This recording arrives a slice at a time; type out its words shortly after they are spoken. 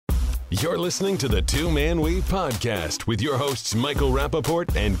You're listening to the Two Man Weave podcast with your hosts Michael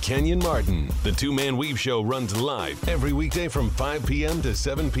Rappaport and Kenyon Martin. The Two Man Weave show runs live every weekday from 5 p.m. to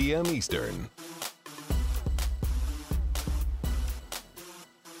 7 p.m. Eastern.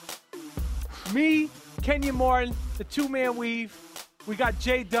 Me, Kenyon Martin, the Two Man Weave. We got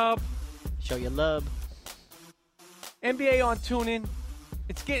J-Dub. Show your love. NBA on TuneIn.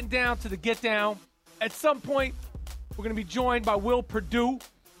 It's getting down to the get down. At some point, we're going to be joined by Will Perdue.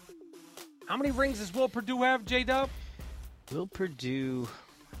 How many rings does Will Perdue have, J-Dub? Will Perdue,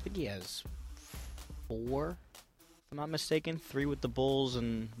 I think he has 4, if I'm not mistaken. 3 with the Bulls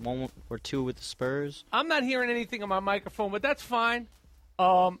and 1 or 2 with the Spurs. I'm not hearing anything on my microphone, but that's fine.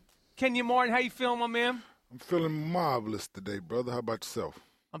 Kenyon Martin, how you feeling, my man? I'm feeling marvelous today, brother. How about yourself?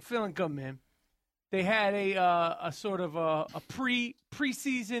 I'm feeling good, man. They had a sort of a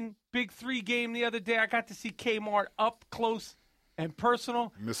preseason Big 3 game the other day. I got to see Kmart up close and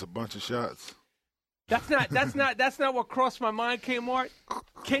personal. Miss a bunch of shots. That's not what crossed my mind, Kmart.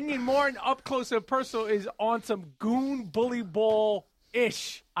 Kenyon Martin up close and personal is on some goon bully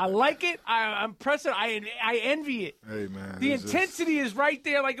ball-ish. I like it. I'm pressing. I envy it. Hey man, the intensity is right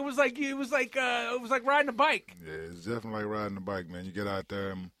there. Like it was like riding a bike. Yeah, it's definitely like riding a bike, man. You get out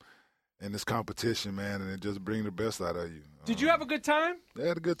there in this competition, man, and it just brings the best out of you. Did you have a good time? I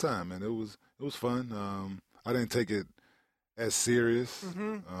had a good time, man. It was fun. I didn't take it as serious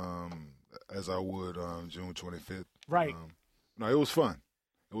as I would June 25th. Right. No, it was fun.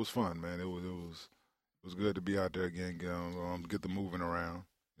 It was fun, man. It was good to be out there again, get the moving around,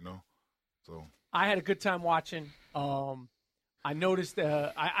 you know. So I had a good time watching. I noticed.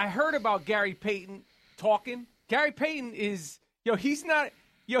 I heard about Gary Payton talking. Gary Payton is he's not.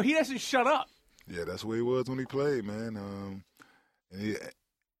 He doesn't shut up. Yeah, that's where he was when he played, man.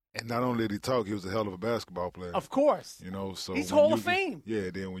 And not only did he talk, he was a hell of a basketball player. Of course. So he's Hall of Fame. Yeah,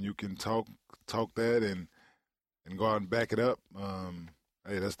 then when you can talk that and go out and back it up,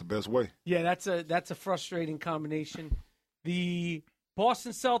 hey, that's the best way. Yeah, that's a frustrating combination. The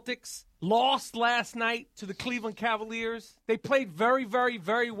Boston Celtics lost last night to the Cleveland Cavaliers. They played very, very,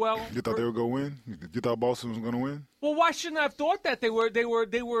 very well. You thought they were going to win? You thought Boston was going to win? Well, why shouldn't I have thought that? They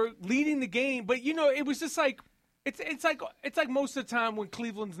were leading the game, but it was just like it's like most of the time when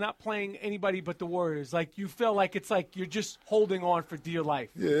Cleveland's not playing anybody but the Warriors. Like you feel like it's like you're just holding on for dear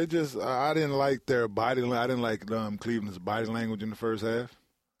life. Yeah, I didn't like their body. I didn't like Cleveland's body language in the first half.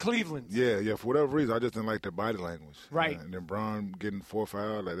 Cleveland. Yeah. For whatever reason, I just didn't like their body language. Right. And then Braun getting 4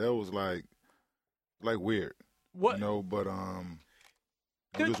 fouls, like that was like weird. What? But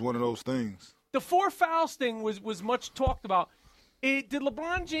it was just one of those things. The 4 fouls thing was much talked about. Did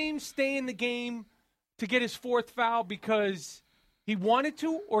LeBron James stay in the game to get his 4th foul because he wanted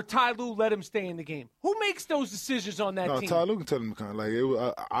to, or Ty Lue let him stay in the game? Who makes those decisions on that team? Ty Lue can tell him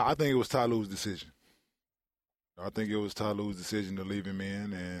I think it was Ty Lue's decision. I think it was Ty Lue's decision to leave him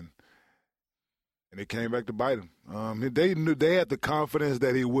in, and it came back to bite him. They had the confidence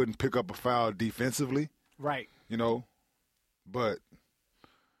that he wouldn't pick up a foul defensively, right? But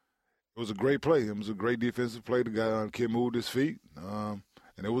it was a great play. It was a great defensive play. The kid moved his feet, and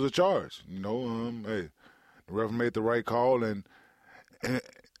it was a charge. Hey, the ref made the right call, and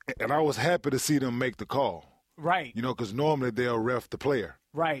I was happy to see them make the call. Right. Because normally they'll ref the player.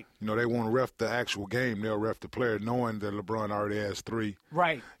 Right. They won't ref the actual game. They'll ref the player knowing that LeBron already has 3.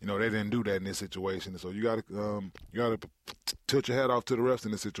 Right. They didn't do that in this situation. So you got to tilt your hat off to the refs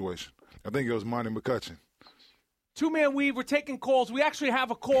in this situation. I think it was Monty McCutcheon. Two-man weave. We're taking calls. We actually have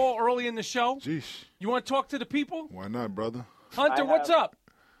a call early in the show. Jeez. You want to talk to the people? Why not, brother? Hunter, what's up?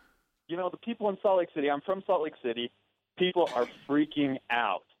 The people in Salt Lake City, I'm from Salt Lake City, people are freaking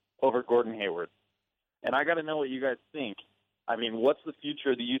out over Gordon Hayward. And I got to know what you guys think. I mean, what's the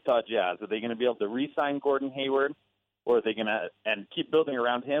future of the Utah Jazz? Are they going to be able to re-sign Gordon Hayward, or are they going to and keep building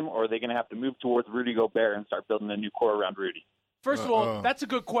around him, or are they going to have to move towards Rudy Gobert and start building a new core around Rudy? First of all, that's a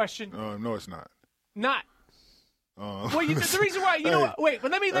good question. No, it's not. Not. Well, the reason why, wait,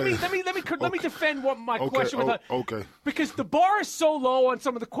 but let me defend what my question was. Okay. Because the bar is so low on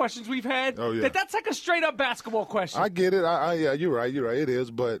some of the questions we've had that's like a straight up basketball question. I get it. Yeah, you're right. It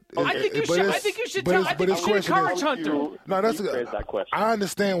is, but I think you should encourage Hunter. No, that question. I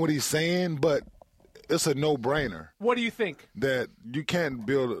understand what he's saying, but it's a no-brainer. What do you think? That you can't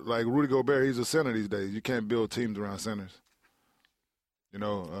build like Rudy Gobert. He's a center these days. You can't build teams around centers.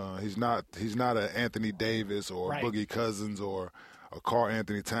 He's not an Anthony Davis or Boogie Cousins or a Karl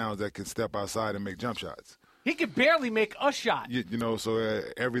Anthony Towns that can step outside and make jump shots. He could barely make a shot. So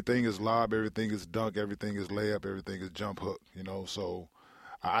everything is lob, everything is dunk, everything is layup, everything is jump hook. So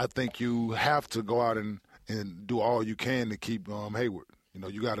I think you have to go out and do all you can to keep Hayward.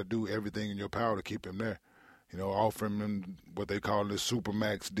 you got to do everything in your power to keep him there. Offering him what they call the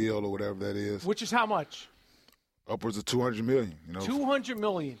Supermax deal or whatever that is. Which is how much? Upwards of $200 million. $200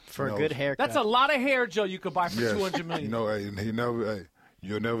 million for a good haircut. That's a lot of hair, Joe. You could buy for $200 million. And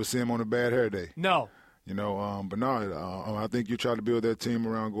you'll never see him on a bad hair day. No. But no, I think you try to build that team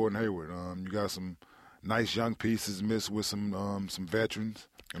around Gordon Hayward. You got some nice young pieces mixed with some veterans,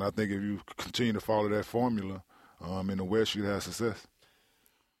 and I think if you continue to follow that formula in the West, you'd have success.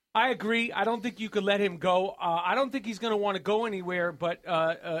 I agree. I don't think you could let him go. I don't think he's going to want to go anywhere, but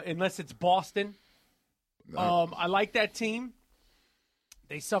unless it's Boston. I like that team.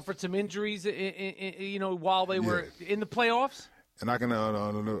 They suffered some injuries, while they were in the playoffs. And I can let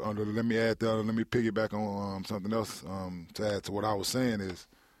me piggyback on something else to add to what I was saying is,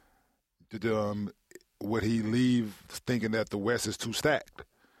 would he leave thinking that the West is too stacked,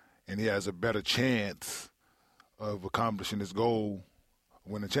 and he has a better chance of accomplishing his goal,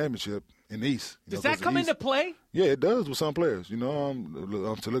 win the championship in the East? Does that come into play? Yeah, it does with some players. To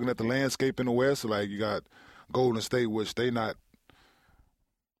looking at the landscape in the West, like you got Golden State, which they not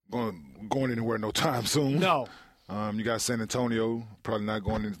going anywhere no time soon. No. You got San Antonio, probably not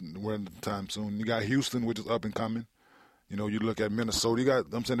going anywhere no time soon. You got Houston, which is up and coming. You look at Minnesota. You got,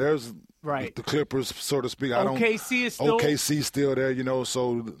 there's the Clippers, so to speak. OKC is still OKC still there.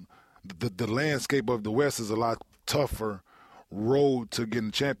 So the landscape of the West is a lot tougher road to getting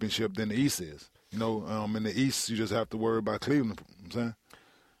the championship than the East is. In the East, you just have to worry about Cleveland. You know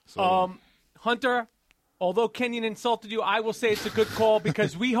what I'm saying? Hunter, although Kenyon insulted you, I will say it's a good call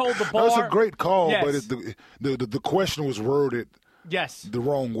because we hold the bar. That's a great call, yes. But the question was worded the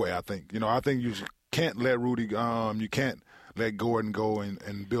wrong way, I think. I think you can't let Rudy you can't let Gordon go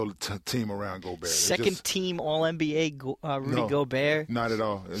and build a team around Gobert. Second team All-NBA Rudy Gobert? Not at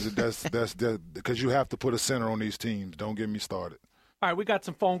all. That's because you have to put a center on these teams. Don't get me started. All right, we got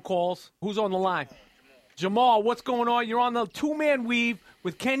some phone calls. Who's on the line? Jamal, what's going on? You're on the two-man weave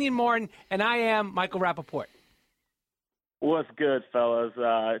with Kenyon Martin, and I am Michael Rappaport. What's good, fellas?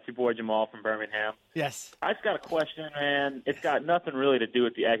 It's your boy Jamal from Birmingham. Yes. I just got a question, man. It's got nothing really to do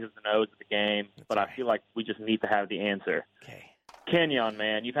with the X's and O's of the game, but I feel like we just need to have the answer. Okay. Kenyon,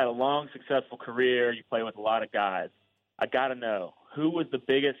 man, you've had a long, successful career. You play with a lot of guys. I got to know, who was the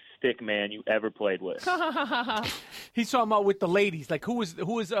biggest stick man you ever played with? He's talking about with the ladies. Like, who was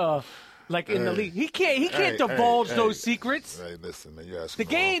like in the league? He can't divulge those secrets. Hey, listen, man, you're asking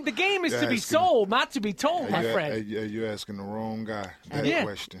the game is to be sold, not to be told, my friend. You're asking the wrong guy that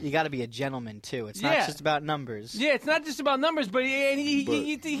question. You got to be a gentleman too. It's not just about numbers. Yeah, it's not just about numbers, but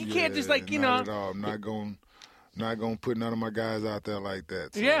he can't just like Not at all. I'm not going to put none of my guys out there like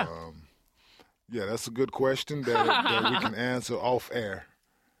that. So, yeah, that's a good question that we can answer off air.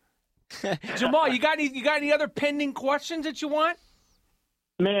 Jamal, you got any other pending questions that you want?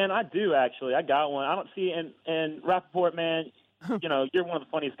 Man, I do, actually. I got one. I don't see – and Rappaport, man, you're one of the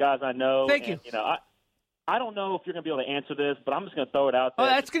funniest guys I know. Thank you. I don't know if you're going to be able to answer this, but I'm just going to throw it out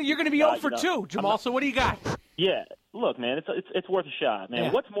there. You're going to be 0 for 2, Jamal, so what do you got? Yeah. Look, man, it's worth a shot, man.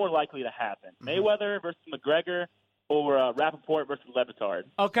 Yeah. What's more likely to happen, Mayweather versus McGregor or Rappaport versus Le Batard?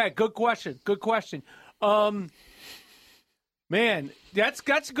 Okay, good question. Man,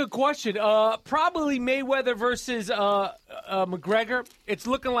 that's a good question. Probably Mayweather versus McGregor. It's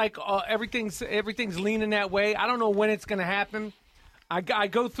looking like everything's leaning that way. I don't know when it's going to happen. I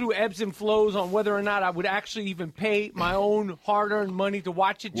go through ebbs and flows on whether or not I would actually even pay my own hard-earned money to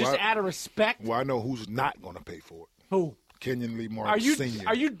watch it, just out of respect. Well, I know who's not going to pay for it. Who? Kenyon Lee Martin Sr.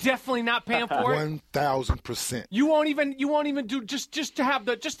 Are you definitely not paying for it? 1,000%. You won't even do just to have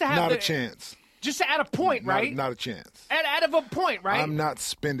a chance. Just at a point, right? Not a chance. Out of a point, right? I'm not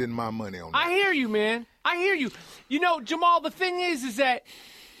spending my money on that. I hear you, man. I hear you. Jamal, the thing is that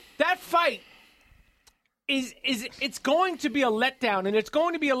fight it's going to be a letdown, and it's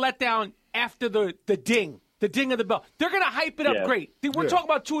going to be a letdown after the ding of the bell. They're going to hype it up great. We're talking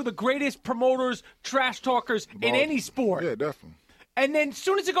about two of the greatest promoters, trash talkers in any sport. Yeah, definitely. And then as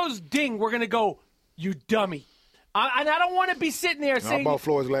soon as it goes ding, we're going to go, you dummy. And I don't want to be sitting there saying... How about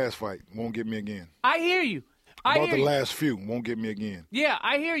Floyd's last fight? Won't get me again. I hear you. The last few. Won't get me again. Yeah,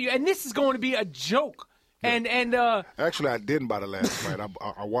 I hear you. And this is going to be a joke. Yeah. And actually, I didn't buy the last fight.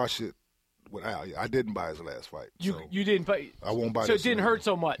 I watched it with Al. I didn't buy his last fight. You didn't buy... I won't buy So it didn't hurt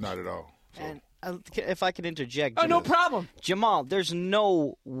so much? Not at all. So. And if I could interject. Oh, no problem. Jamal, there's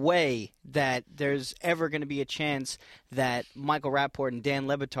no way that there's ever going to be a chance that Michael Rappaport and Dan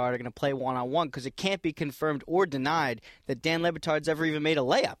Le Batard are going to play one-on-one because it can't be confirmed or denied that Dan Le Batard's ever even made a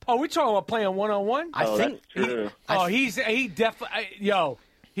layup. Oh, we're talking about playing one-on-one? I think that's true. He definitely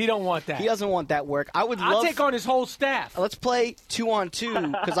 – He don't want that. He doesn't want that work. I'll take on his whole staff. Let's play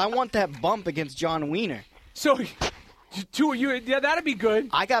 2-on-2 because I want that bump against John Wiener. So, two of you, yeah, that'd be good.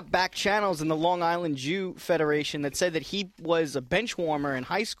 I got back channels in the Long Island Jew Federation that said that he was a bench warmer in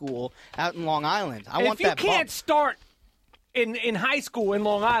high school out in Long Island. I want that bump. If you can't start in high school in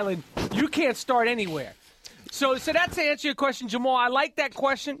Long Island, you can't start anywhere. So that's to answer your question, Jamal. I like that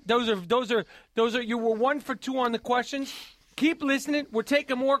question. Those are you were 1 for 2 on the questions. Keep listening. We're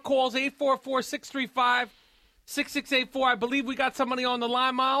taking more calls. 844-635-6684. I believe we got somebody on the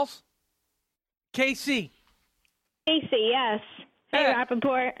line, Miles. KC. Casey, yes. Hey,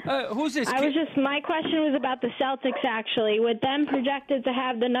 Rappaport. Who's this? My question was about the Celtics, actually. With them projected to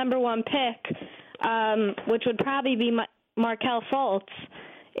have the number 1 pick, which would probably be Markelle Fultz,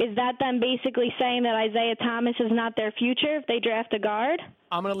 is that them basically saying that Isaiah Thomas is not their future if they draft a guard?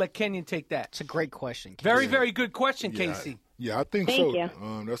 I'm going to let Kenyon take that. It's a great question, Casey. Very, very good question, Casey. Yeah, I think Thank so. you.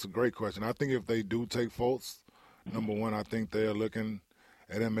 That's a great question. I think if they do take Fultz, number one, I think they're looking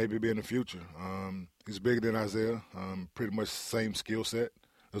at him maybe being the future. He's bigger than Isaiah, pretty much same skill set.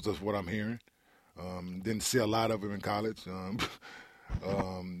 That's just what I'm hearing. Didn't see a lot of him in college.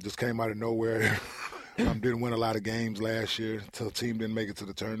 Just came out of nowhere. Didn't win a lot of games last year until the team didn't make it to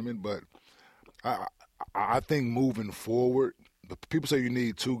the tournament. But I think moving forward, people say you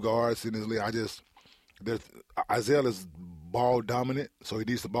need 2 guards in this league. Isaiah is ball dominant, so he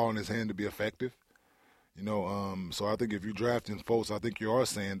needs the ball in his hand to be effective. So I think if you're drafting Fultz, I think you are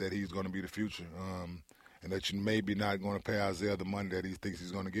saying that he's going to be the future, and that you maybe not going to pay Isaiah the money that he thinks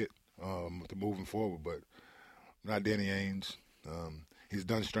he's going to get to moving forward. But not Danny Ainge. He's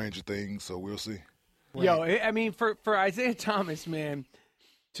done stranger things, so we'll see. Right. Yo, I mean, for Isaiah Thomas, man,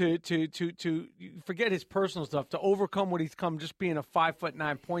 to forget his personal stuff, to overcome what he's come, just being a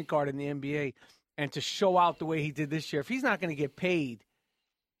 5'9" point guard in the NBA, and to show out the way he did this year. If he's not going to get paid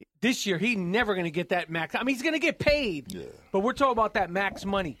this year, he's never going to get that max. I mean, he's going to get paid, but we're talking about that max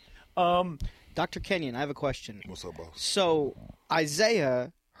money. Dr. Kenyon, I have a question. What's up, boss? So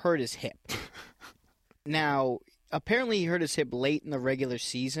Isaiah hurt his hip. Now, apparently he hurt his hip late in the regular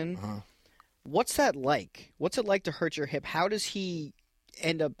season. What's that like? What's it like to hurt your hip? How does he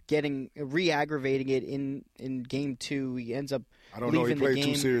end up re-aggravating it in game 2? He ends up I don't know. He played the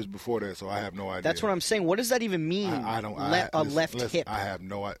game. 2 series before that, so I have no idea. That's what I'm saying. What does that even mean? I don't. Left hip. I have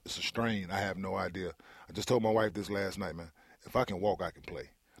no. It's a strain. I have no idea. I just told my wife this last night, man. If I can walk, I can play.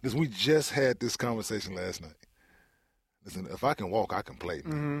 Listen, we just had this conversation last night. Listen, if I can walk, I can play.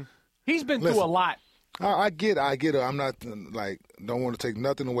 Man. He's been through a lot. I get it. I'm not don't want to take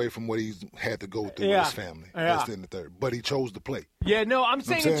nothing away from what he's had to go through with his family. That's in the third. But he chose to play. Yeah, no, I'm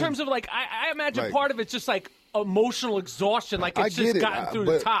saying in terms of I imagine part of it's just emotional exhaustion. It's just gotten through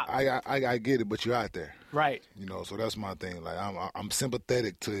the top. I get it, but you're out there. Right. So that's my thing. I'm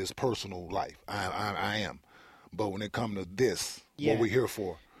sympathetic to his personal life. I am. But when it comes to this, what we're here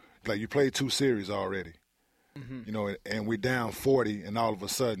for, you played 2 series already. And we're down 40, and all of a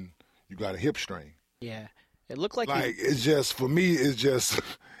sudden you got a hip strain. Yeah, it looked like it's just for me. It's just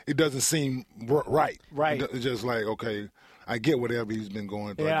it doesn't seem right. Right. It's just okay. I get whatever he's been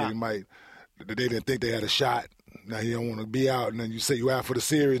going through. Yeah. I get they didn't think they had a shot. Now you don't want to be out, and then you say you out for the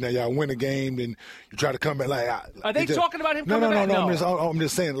series. Now y'all win a game, then you try to come back. Are they talking about him coming back? No. I'm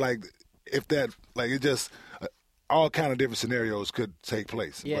just saying if that it just. All kind of different scenarios could take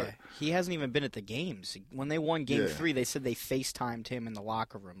place. Yeah, he hasn't even been at the games. When they won Game 3, they said they FaceTimed him in the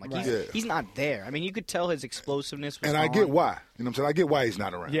locker room. He's not there. I mean, you could tell his explosiveness was I get why. You know what I'm saying? I get why he's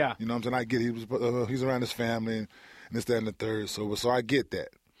not around. Yeah. You know what I'm saying? I get he's around his family and this, that, and the third. So I get that.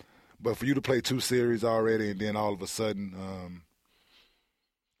 But for you to play 2 series already and then all of a sudden,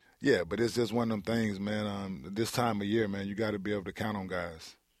 but it's just one of them things, man. This time of year, man, you got to be able to count on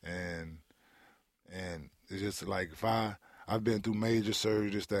guys. And it's just if I've been through major surgery,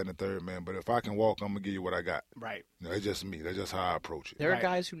 this, that, and the third, man. But if I can walk, I'm going to give you what I got. Right. It's just me. That's just how I approach it. There are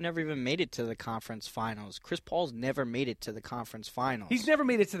guys who never even made it to the conference finals. Chris Paul's never made it to the conference finals. He's never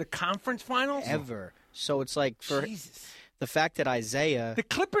made it to the conference finals? Ever. So it's for Jesus. The fact that Isaiah... The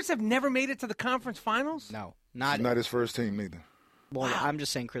Clippers have never made it to the conference finals? No. Not his first team, neither. Well, I'm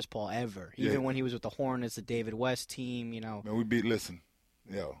just saying Chris Paul ever. Even when he was with the Hornets, the David West team, Man, we listen,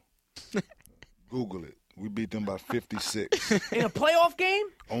 Google it. We beat them by 56. In a playoff game?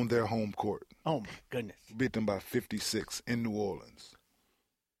 On their home court. Oh, my goodness. We beat them by 56 in New Orleans.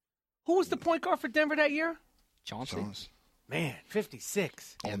 Who was the point guard for Denver that year? Johnson. Man,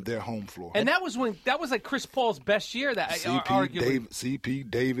 56. On their home floor. And that was Chris Paul's best year, CP,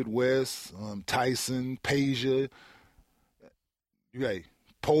 David West, Tyson, Peja,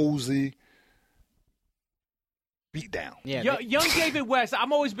 Posey. beat down. Yeah, Young David West,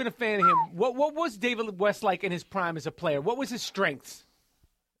 I've always been a fan of him. What was David West like in his prime as a player? What was his strengths?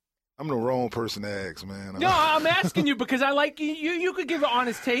 I'm the wrong person to ask, man. No, I'm asking you because I like you. You could give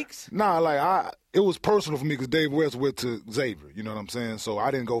honest takes. Nah, it was personal for me because Dave West went to Xavier. You know what I'm saying? So I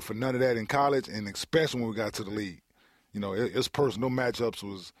didn't go for none of that in college, and especially when we got to the league. You know, it's personal. No matchups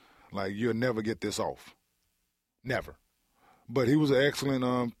was like you'll never get this off, never. But he was an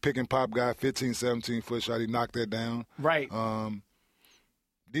excellent pick and pop guy, 15, 17-foot shot. He knocked that down. Right.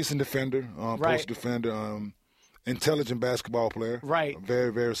 Decent defender, Right. post defender. Intelligent basketball player, Right.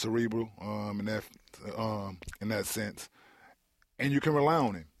 Very, very cerebral in that sense, and you can rely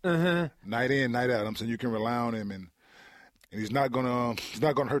on him night in, night out. I'm saying you can rely on him, and he's not gonna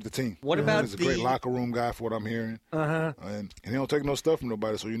hurt the team. What about he's a great locker room guy, for what I'm hearing, and he don't take no stuff from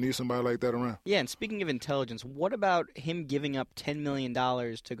nobody. So you need somebody like that around. Yeah, and speaking of intelligence, what about him giving up $10 million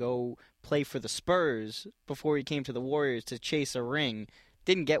to go play for the Spurs before he came to the Warriors to chase a ring?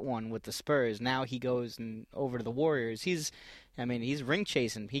 Didn't get one with the Spurs. Now he goes over to the Warriors. He's ring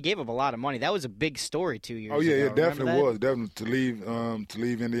chasing. He gave up a lot of money. That was a big story 2 years ago. Oh yeah, it Remember definitely that? was. Definitely to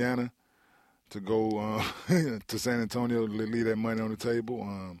leave Indiana, to go to San Antonio, to leave that money on the table.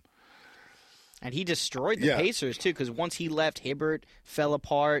 And he destroyed the Pacers too, because once he left, Hibbert fell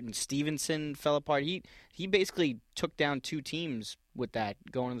apart and Stevenson fell apart. He basically took down two teams with that,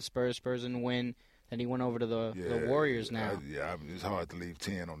 going to the Spurs and win. Then he went over to the Warriors now. It's hard to leave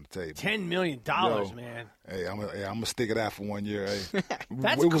 10 on the table. $10 million, man. Hey, I'm gonna stick it out for 1 year. Hey,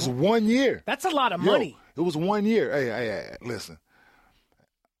 That's it was 1 year. That's a lot of money. It was 1 year. Hey, listen.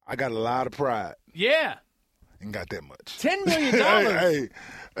 I got a lot of pride. Yeah. Ain't got that much. $10 million.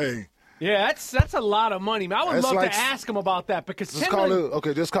 hey. Yeah, that's a lot of money, man. I would love like, to ask him about that because just call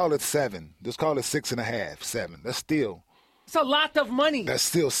it 7. Just call it 6.5, 7. That's still. It's a lot of money. That's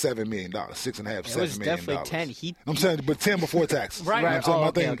still $7 million. 6.5, $7 million. It was definitely 10. I'm saying, but 10 before taxes. Right. You know what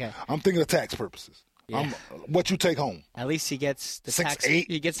I'm saying? Okay. I'm thinking of tax purposes. Yeah. What you take home. At least he gets the 6, tax.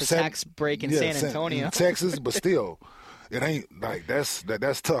 8, he gets the 7, tax break in San Antonio, in Texas, but still, it ain't like that's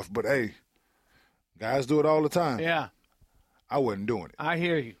tough. But hey, guys do it all the time. Yeah. I wasn't doing it. I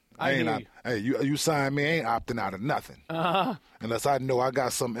hear you. Hey, you signed me. I ain't opting out of nothing unless I know I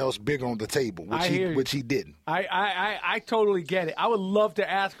got something else bigger on the table, which he didn't. I totally get it. I would love to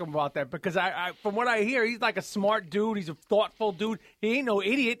ask him about that because I from what I hear, he's like a smart dude. He's a thoughtful dude. He ain't no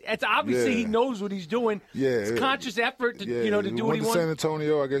idiot. It's obviously he knows what he's doing. Yeah, it's conscious effort to to do what he went to wants. San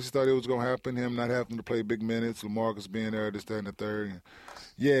Antonio. I guess he thought it was going to happen. Him not having to play big minutes. LaMarcus being there, this, that, and the third.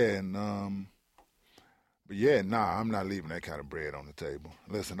 I'm not leaving that kind of bread on the table.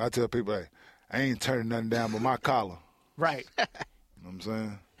 Listen, I tell people, hey, I ain't turning nothing down but my collar. Right. You know what I'm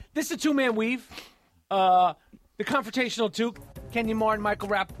saying? This is a two-man weave. The Confrontational Duke, Kenyon Martin, Michael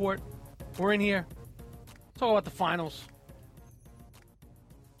Rappaport. We're in here. Talk about the finals.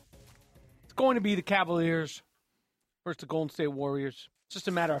 It's going to be the Cavaliers versus the Golden State Warriors. It's just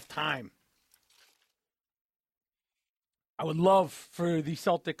a matter of time. I would love for the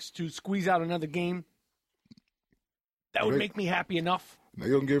Celtics to squeeze out another game. That would make me happy enough. They're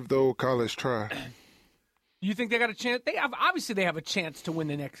going to give the old college try. You think they got a chance? They have a chance to win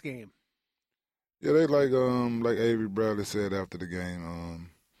the next game. Yeah, they like Avery Bradley said after the game,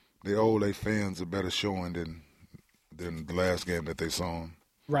 they owe their fans a better showing than the last game that they saw them.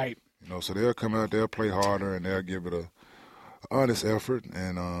 Right. You know, so they'll come out, they'll play harder, and they'll give it a honest effort,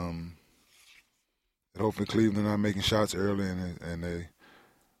 and hopefully Cleveland not making shots early, and they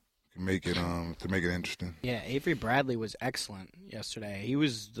can make it to make it interesting. Yeah, Avery Bradley was excellent yesterday. He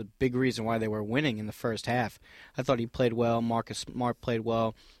was the big reason why they were winning in the first half. I thought he played well. Marcus Smart played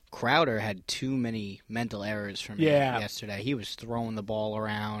well. Crowder had too many mental errors for me yesterday. He was throwing the ball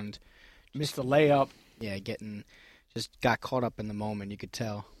around. Missed the layup. Yeah, just got caught up in the moment, you could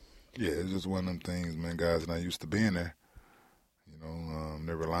tell. Yeah, it's just one of them things, man. Guys not used to being there. You know,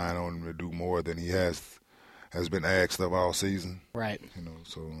 they're relying on him to do more than he has been asked of all season. Right. You know,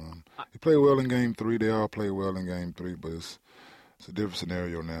 so he played well in Game 3. They all played well in Game 3, but it's a different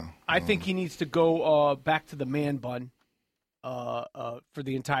scenario now. I think he needs to go back to the man bun for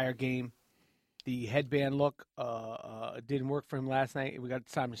the entire game. The headband look didn't work for him last night. We got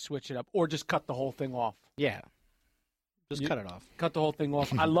time to switch it up, or just cut the whole thing off. Yeah. Just cut it off. Cut the whole thing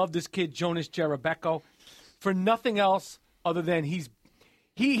off. I love this kid, Jonas Jerebeko, for nothing else other than he's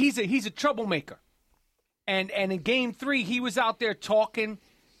a troublemaker. And in Game 3, he was out there talking,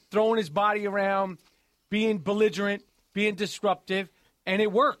 throwing his body around, being belligerent, being disruptive, and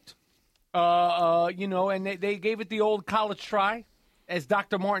it worked. And they gave it the old college try, as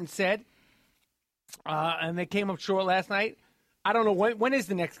Dr. Martin said. And they came up short last night. I don't know when is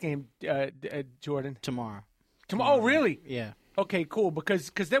the next game, Jordan? Tomorrow. Tomorrow? Oh, really? Yeah. Okay, cool. Because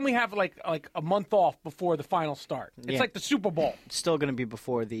then we have like a month off before the final start. It's like the Super Bowl. It's still going to be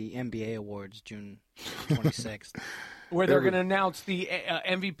before the NBA awards, June 26th. Where they're going to announce the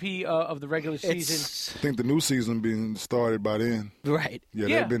MVP of the regular season. I think the new season being started by then. Right.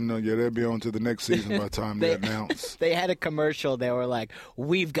 Yeah, they'll be on to the next season by the time they announce. They had a commercial. They were like,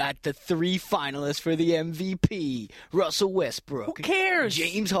 "We've got the 3 finalists for the MVP: Russell Westbrook, Who cares?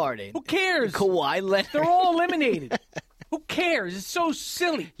 James Harden, Who cares? Kawhi Leonard." They're all eliminated. Who cares? It's so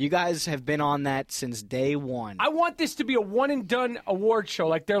silly. You guys have been on that since day one. I want this to be a one-and-done award show.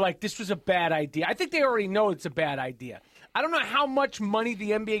 Like, they're like, this was a bad idea. I think they already know it's a bad idea. I don't know how much money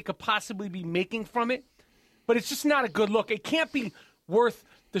the NBA could possibly be making from it, but it's just not a good look. It can't be worth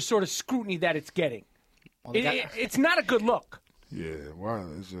the sort of scrutiny that it's getting. Well, It's not a good look. Yeah, why?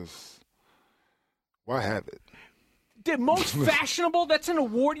 It's just why have it? The most fashionable, that's an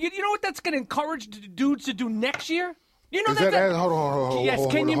award. You know what that's going to encourage dudes to do next year? You know Hold on. Yes,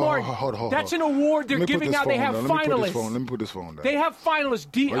 Kenyon Martin. Hold on. That's an award they're giving out. They have finalists. Let me put this phone down. They have finalists.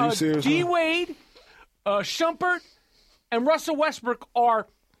 Are you serious, D. Wade, Shumpert, and Russell Westbrook are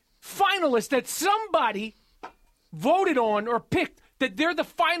finalists that somebody voted on or picked that they're the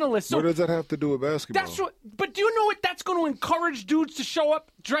finalists. So what does that have to do with basketball? But do you know what that's going to encourage dudes to show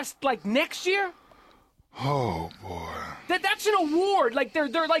up dressed like next year? Oh boy. That's an award. Like they're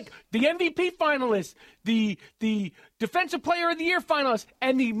like the MVP finalists, the Defensive Player of the Year finalists,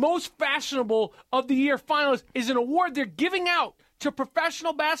 and the most fashionable of the year finalists is an award they're giving out to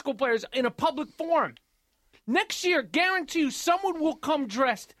professional basketball players in a public forum. Next year, guarantee you, someone will come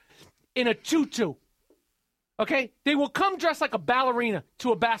dressed in a tutu. Okay? They will come dressed like a ballerina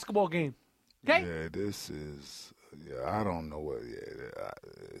to a basketball game. Okay? Yeah, this is. Yeah, I don't know what.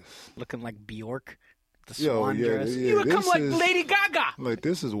 Looking like Bjork. The swan dress. You would come like Lady Gaga. Like,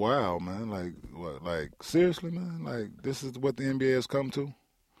 this is wild, man. Like, what? Like, seriously, man? Like, this is what the NBA has come to?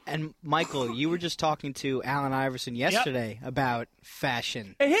 And, Michael, you were just talking to Allen Iverson yesterday about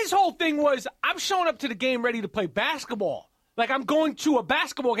fashion. And his whole thing was, I'm showing up to the game ready to play basketball. Like, I'm going to a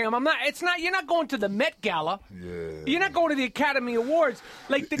basketball game. You're not going to the Met Gala. Yeah. You're not going to the Academy Awards.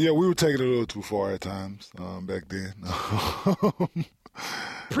 Like, we were taking it a little too far at times back then.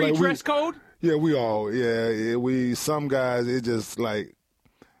 Pre-dress code? Yeah, some guys, it just like,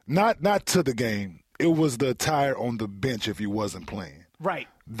 not to the game. It was the attire on the bench if you wasn't playing. Right.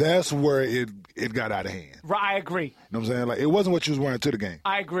 That's where it got out of hand. Right, I agree. You know what I'm saying? Like, it wasn't what you was wearing to the game.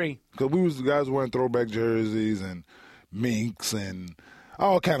 I agree. Because guys wearing throwback jerseys and minks and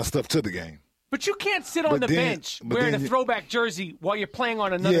all kind of stuff to the game. But you can't sit on the bench wearing a throwback jersey while you're playing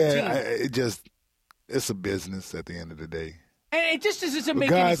on another team. It's a business at the end of the day. And it just doesn't make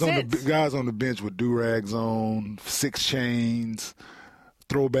any sense. Guys on the bench with do-rags on, 6 chains,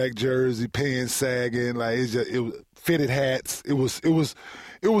 throwback jersey, pants sagging, like it was fitted hats. It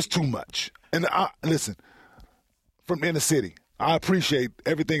was too much. And listen, from inner city, I appreciate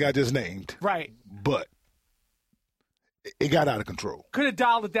everything I just named. Right. But it got out of control. Could have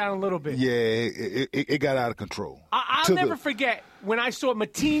dialed it down a little bit. Yeah, it got out of control. I'll never forget when I saw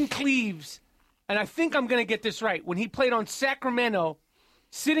Mateen Cleaves, and I think I'm going to get this right, when he played on Sacramento,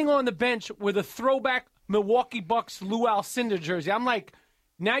 sitting on the bench with a throwback Milwaukee Bucks Lou Alcindor jersey. I'm like,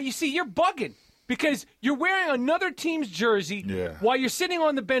 now you see, you're bugging. Because you're wearing another team's jersey while you're sitting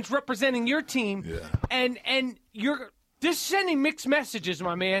on the bench representing your team, and you're just sending mixed messages,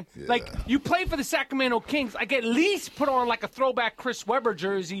 my man. Yeah. Like, you play for the Sacramento Kings, like at least put on like a throwback Chris Webber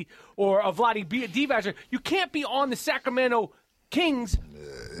jersey or a Vlade Divac jersey. You can't be on the Sacramento Kings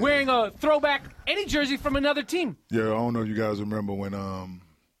wearing a throwback any jersey from another team. Yeah, I don't know if you guys remember when Allen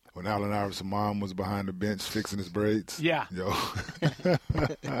Iverson's mom was behind the bench fixing his braids. Yeah. Yo.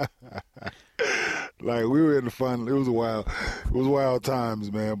 Like, we were in the fun. It was wild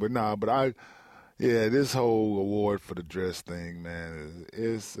times, man. This whole award for the dress thing, man,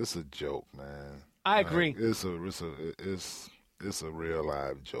 it's a joke, man. I agree. It's a real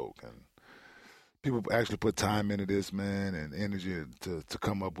live joke, and people actually put time into this, man, and energy to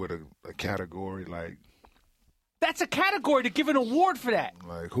come up with a category like. That's a category to give an award for that.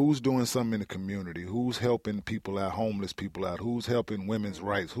 Like, who's doing something in the community? Who's helping people out, homeless people out? Who's helping women's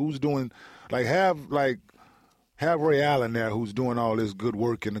rights? Who's doing, have Ray Allen there who's doing all this good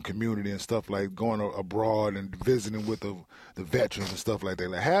work in the community and stuff, like going abroad and visiting with the veterans and stuff like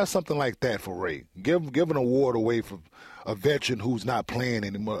that. Like, have something like that for Ray. Give an award away for a veteran who's not playing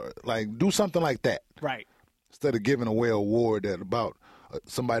anymore. Like, do something like that. Right. Instead of giving away an award that about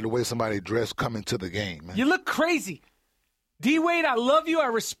the way somebody dressed coming to the game, man. You look crazy. D. Wade, I love you. I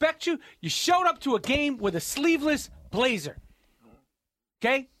respect you. You showed up to a game with a sleeveless blazer.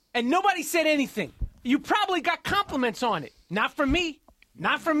 Okay? And nobody said anything. you probably got compliments on it. Not from me.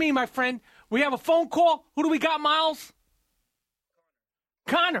 Not from me, my friend. We have a phone call. Who do we got, Miles?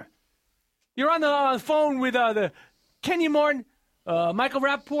 Connor. You're on the phone with the Kenyon Martin, Michael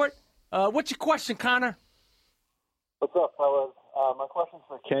Rappaport. What's your question, Connor? What's up, fellas? My question's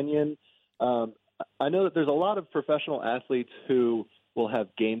for Kenyon. I know that there's a lot of professional athletes who will have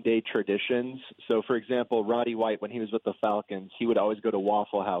game day traditions. So, for example, Roddy White, when he was with the Falcons, he would always go to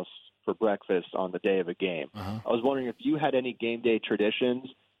Waffle House for breakfast on the day of a game. I was wondering if you had any game day traditions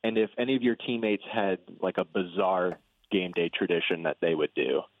and if any of your teammates had like a bizarre game day tradition that they would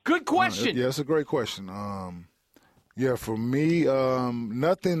do. Good question. Yeah, it's a great question. Yeah, for me,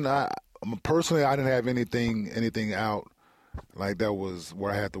 nothing. Personally, I didn't have anything out like that was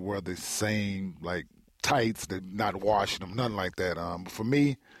where I had to wear the same like tights, that not washing them, nothing like that. For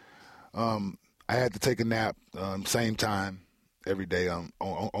me, I had to take a nap same time every day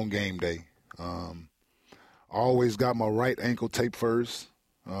on game day. I always got my right ankle taped first.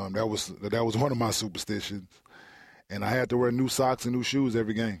 That was one of my superstitions, and I had to wear new socks and new shoes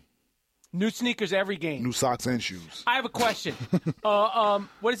every game. New sneakers every game. New socks and shoes. I have a question.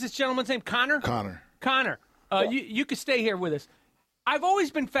 What is this gentleman's name? Connor? Connor. You could stay here with us. I've always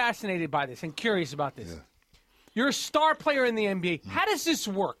been fascinated by this and curious about this. Yeah. You're a star player in the NBA. How does this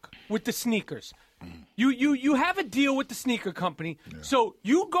work with the sneakers? You have a deal with the sneaker company, so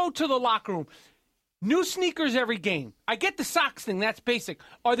you go to the locker room. New sneakers every game. I get the socks thing. That's basic.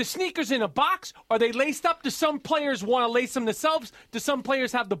 Are the sneakers in a box? Are they laced up? Do some players want to lace them themselves? Do some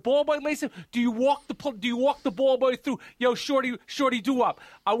players have the ball boy lace them? Do you walk the ball boy through? Yo, shorty, do up.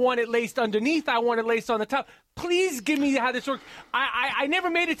 I want it laced underneath. I want it laced on the top. Please give me how this works. I never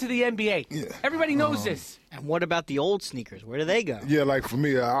made it to the NBA. Yeah. Everybody knows this. And what about the old sneakers? Where do they go? Yeah, like for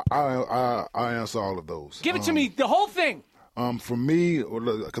me, I answer all of those. Give it to me, the whole thing. For me,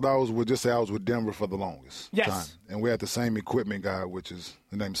 because I was with Denver for the longest time. And we had the same equipment guy, which is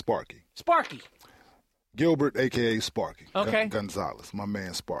the name Sparky. Sparky. Gilbert, a.k.a. Sparky. Okay. Gonzalez, my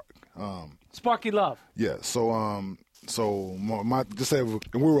man Spark. Sparky Love. Yeah, so just say we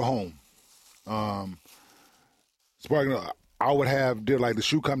were home. Sparky, I would did like the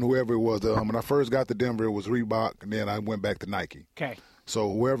shoe company, whoever it was. When I first got to Denver, it was Reebok, and then I went back to Nike. Okay.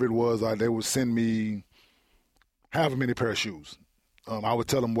 So whoever it was, they would send me however many pair of shoes. I would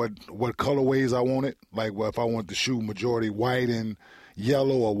tell them what colorways I wanted. Like if I wanted the shoe majority white and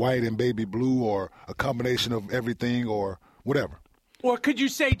yellow or white and baby blue or a combination of everything or whatever. Or could you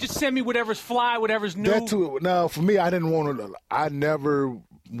say just send me whatever's fly, whatever's new? That too. Now, for me, I didn't want to – I never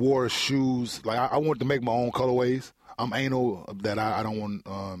wore shoes. Like I wanted to make my own colorways. I'm anal that I don't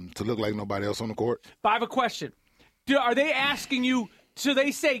want to look like nobody else on the court. But I have a question. Are they asking you – so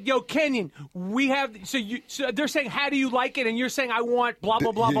they say, yo, Kenyon, we have – so they're saying, how do you like it? And you're saying, I want blah,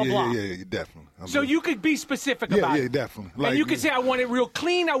 blah, blah, blah, blah. Yeah, definitely. So you could be specific about it. Yeah, definitely. Like, and you could say, I want it real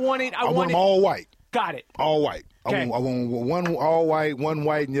clean. I want them all white. Got it. All white. Okay. I want one all white, one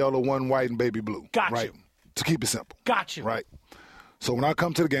white and yellow, one white and baby blue. Got right? you. To keep it simple. Got you. Right. So when I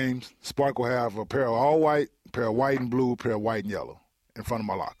come to the games, Spark will have a pair of all white, a pair of white and blue, a pair of white and yellow in front of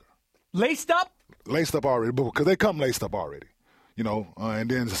my locker. Laced up? Laced up already, because they come laced up already. You know,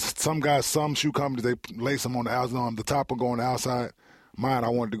 and then some guys, some shoe companies, they lace them on the outside. The top will go on the outside. Mine, I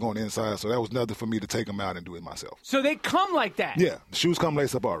wanted to go on the inside, so that was nothing for me to take them out and do it myself. So they come like that? Yeah, the shoes come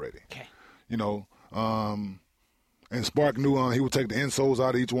laced up already. Okay. You know, and Spark knew he would take the insoles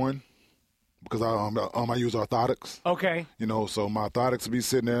out of each one because I use orthotics. Okay. You know, so my orthotics would be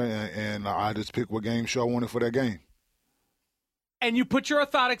sitting there, and I just pick what game shoe I wanted for that game. And you put your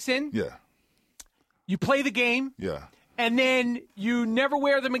orthotics in? Yeah. You play the game? Yeah. And then you never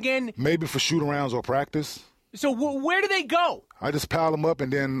wear them again? Maybe for shoot-arounds or practice. So where do they go? I just pile them up,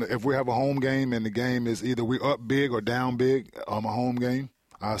 and then if we have a home game and the game is either we're up big or down big on my home game,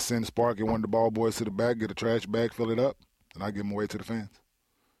 I send Sparky, one of the ball boys, to the back, get a trash bag, fill it up, and I give them away to the fans.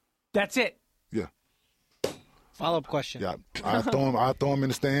 That's it? Yeah. Follow-up question. Yeah, I throw them in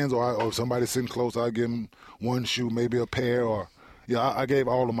the stands, or if somebody's sitting close, I give them one shoe, maybe a pair, or I gave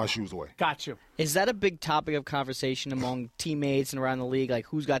all of my shoes away. Got you. Is that a big topic of conversation among teammates and around the league? Like,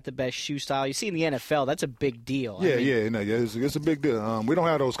 who's got the best shoe style? You see in the NFL, that's a big deal. Yeah, it's a big deal. We don't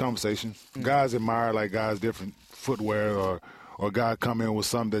have those conversations. Mm-hmm. Guys admire, like, guys' different footwear or guy come in with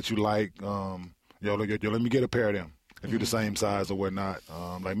something that you like. Let me get a pair of them if you're the same size or whatnot.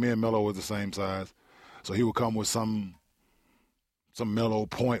 Like me and Melo was the same size. So he would come with some Melo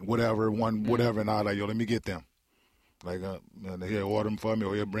point, whatever, whatever, and I like, let me get them. Like he'll order them for me,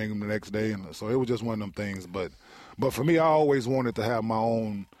 or he'll bring them the next day, and so it was just one of them things. But for me, I always wanted to have my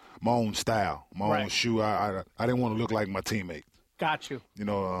own style, my own shoe. I didn't want to look like my teammates. Got you. You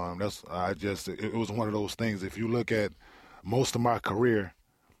know, it was one of those things. If you look at most of my career,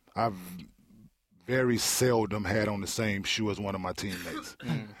 I've very seldom had on the same shoe as one of my teammates.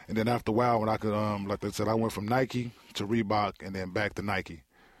 And then after a while, when I could, like I said, I went from Nike to Reebok and then back to Nike.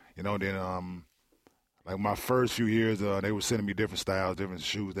 You know, then like my first few years, they were sending me different styles, different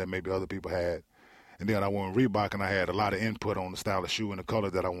shoes that maybe other people had. And then I went Reebok, and I had a lot of input on the style of shoe and the color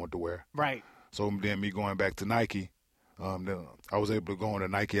that I wanted to wear. Right. So then me going back to Nike, then I was able to go on the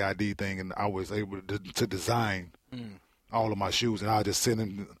Nike ID thing, and I was able to design all of my shoes. And I just send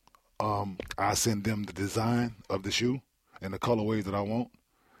them, I send them the design of the shoe and the colorways that I want,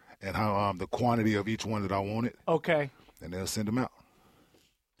 and how the quantity of each one that I wanted. Okay. And they'll send them out.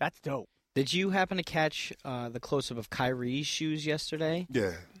 That's dope. Did you happen to catch the close-up of Kyrie's shoes yesterday?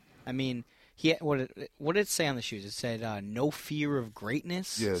 Yeah. I mean, what did it say on the shoes? It said, no fear of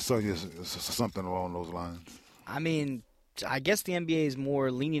greatness? Yeah, so yes, something along those lines. I mean, I guess the NBA is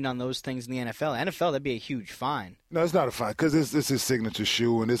more lenient on those things than the NFL. NFL, that'd be a huge fine. No, it's not a fine, because it's his signature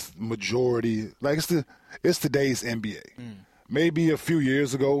shoe, and it's majority, like it's today's NBA. Maybe a few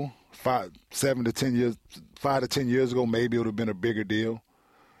years ago, 5 to 10 years ago, maybe it would have been a bigger deal.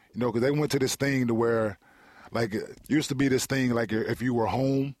 You know, because they went to this thing to where, like, it used to be this thing, like, if you were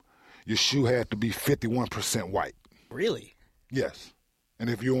home, your shoe had to be 51% white. Really? Yes. And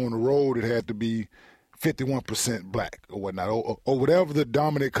if you're on the road, it had to be 51% black or whatnot. Or whatever the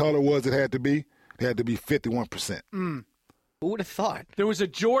dominant color was, it had to be 51%. Who would have thought? There was a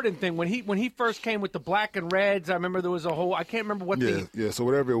Jordan thing when he first came with the black and reds. I remember there was a whole. I can't remember what the. Yeah. So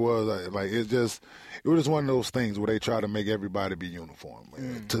whatever it was, like it was just one of those things where they try to make everybody be uniform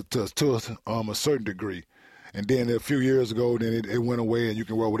to a certain degree. And then a few years ago, then it went away, and you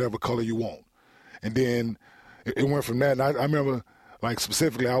can wear whatever color you want. And then it went from that. And I remember, like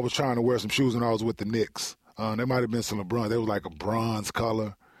specifically, I was trying to wear some shoes when I was with the Knicks. There might have been some LeBron. They was like a bronze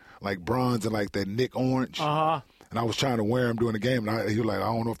color, like bronze and like that Nick orange. And I was trying to wear them during the game, and he was like, I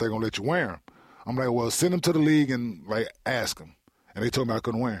don't know if they're going to let you wear them. I'm like, well, send them to the league and, like, ask them. And they told me I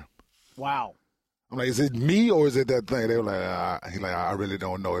couldn't wear them. Wow. I'm like, is it me or is it that thing? They were like, he's like, I really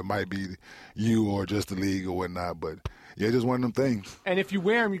don't know. It might be you or just the league or whatnot. But, yeah, just one of them things. And if you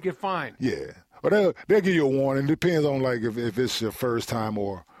wear them, you get fined. Yeah. But they'll give you a warning. It depends on, like, if it's your first time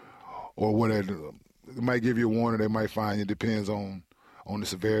or whatever. They might give you a warning. They might fine you. It depends on the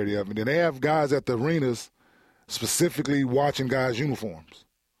severity of it. And then they have guys at the arenas specifically watching guys' uniforms.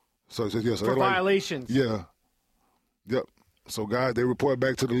 So for violations. Yeah. Yep. So guys, they report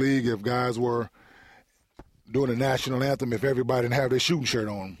back to the league if guys were doing the national anthem, if everybody didn't have their shooting shirt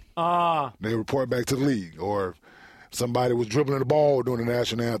on. They report back to the league. Or if somebody was dribbling the ball during the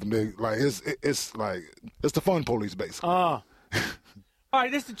national anthem, it's the fun police, basically. All right,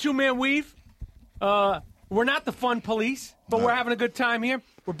 this is the two-man weave. We're not the fun police, but we're having a good time here.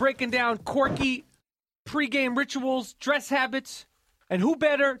 We're breaking down quirky pre-game rituals, dress habits, and who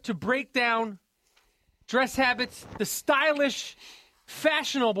better to break down dress habits, the stylish,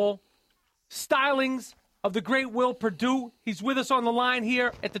 fashionable stylings of the great Will Perdue. He's with us on the line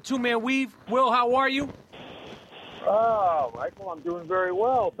here at the Two-Man Weave. Will, how are you? Oh, Michael, I'm doing very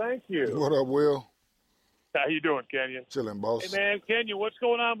well. Thank you. What up, Will? How you doing, Kenyon? Chilling, boss. Hey, man, Kenyon, what's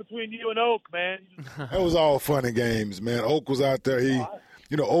going on between you and Oak, man? It was all fun and games, man. Oak was out there.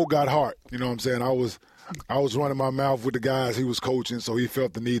 Oak got heart. You know what I'm saying? I was running my mouth with the guys he was coaching, so he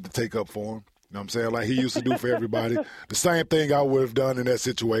felt the need to take up for him. You know what I'm saying? Like he used to do for everybody. The same thing I would have done in that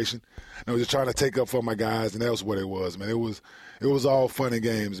situation. I was just trying to take up for my guys, and that was what it was, man. It was all fun and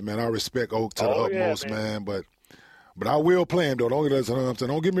games, man. I respect Oak to the utmost, man. But I will play him, though.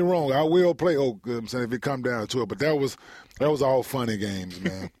 Don't get me wrong. I will play Oak, you know what I'm saying, if it come down to it. But that was all fun and games,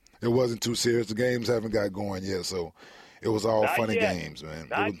 man. It wasn't too serious. The games haven't got going yet, so it was all fun and games, man.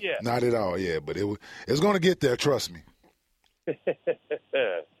 Not yet. Not at all, yeah. But it's going to get there, trust me.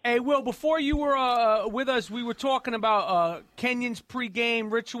 Hey, Will, before you were with us, we were talking about Kenyon's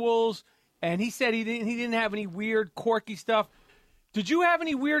pregame rituals, and he said he didn't have any weird, quirky stuff. Did you have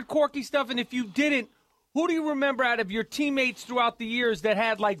any weird, quirky stuff? And if you didn't, who do you remember out of your teammates throughout the years that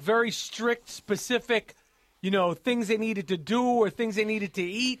had, like, very strict, specific, things they needed to do or things they needed to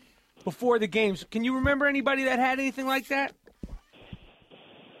eat before the games? Can you remember anybody that had anything like that?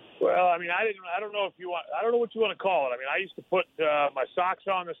 Well, I mean, I don't know what you want to call it. I mean, I used to put my socks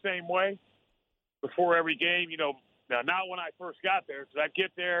on the same way before every game. Now not when I first got there, because I'd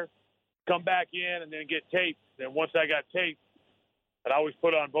get there, come back in, and then get taped. Then once I got taped, I'd always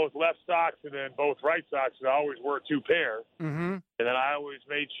put on both left socks and then both right socks, and I always wore 2 pair. Mm-hmm. And then I always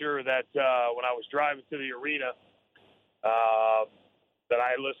made sure that when I was driving to the arena, that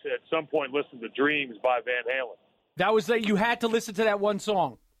I at some point listened to Dreams by Van Halen. That was that you had to listen to that one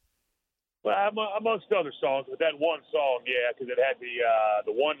song. Well, amongst other songs, but that one song, yeah, because it had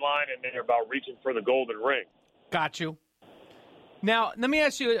the one line in there about reaching for the golden ring. Got you. Now, let me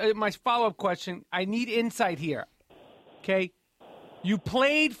ask you my follow-up question. I need insight here. Okay? You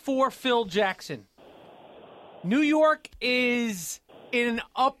played for Phil Jackson. New York is in an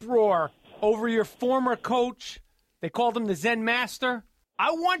uproar over your former coach. They called him the Zen Master.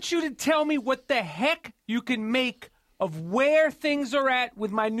 I want you to tell me what the heck you can make of where things are at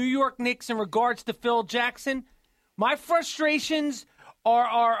with my New York Knicks in regards to Phil Jackson. My frustrations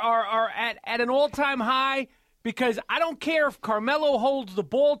are at an all-time high because I don't care if Carmelo holds the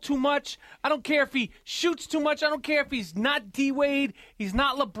ball too much. I don't care if he shoots too much. I don't care if he's not D-Wade. He's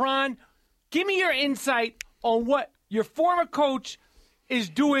not LeBron. Give me your insight on what your former coach is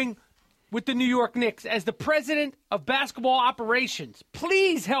doing with the New York Knicks as the president of basketball operations.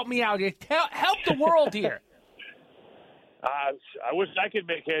 Please help me out here. Help the world here. I wish I could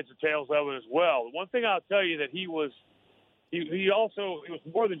make heads or tails of it as well. One thing I'll tell you that he was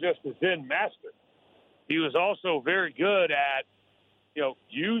more than just a Zen master. He was also very good at,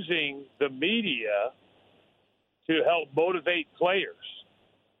 using the media to help motivate players.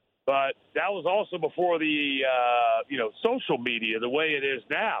 But that was also before the, social media the way it is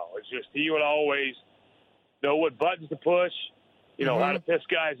now. It's just he would always know what buttons to push, how to piss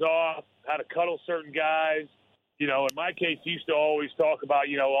guys off, how to cuddle certain guys. In my case, he used to always talk about,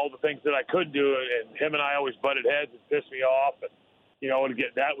 all the things that I could do, and him and I always butted heads and pissed me off. And,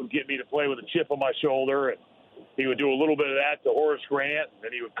 that would get me to play with a chip on my shoulder. And he would do a little bit of that to Horace Grant, and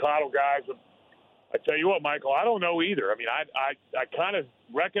then he would coddle guys. And I tell you what, Michael, I don't know either. I mean, I kind of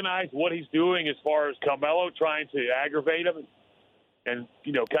recognize what he's doing as far as Carmelo trying to aggravate him and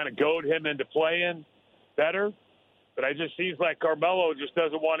kind of goad him into playing better. But it just seems like Carmelo just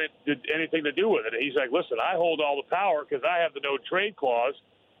doesn't want anything to do with it. He's like, listen, I hold all the power because I have the no trade clause.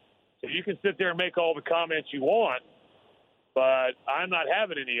 So you can sit there and make all the comments you want, but I'm not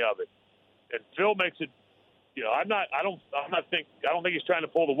having any of it. And Phil makes it, I don't think he's trying to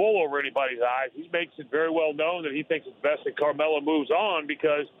pull the wool over anybody's eyes. He makes it very well known that he thinks it's best that Carmelo moves on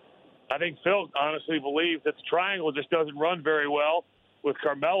because I think Phil honestly believes that the triangle just doesn't run very well with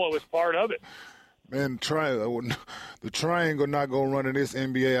Carmelo as part of it. Man, the triangle not going to run in this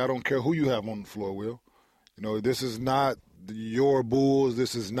NBA. I don't care who you have on the floor, Will. This is not your Bulls.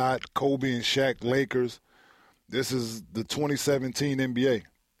 This is not Kobe and Shaq Lakers. This is the 2017 NBA,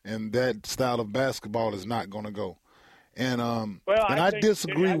 and that style of basketball is not going to go. And I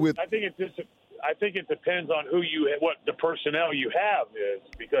disagree with. I think it depends on what the personnel you have is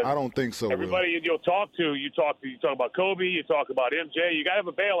because I don't think so. Everybody Will. you talk about Kobe, you talk about MJ. You got to have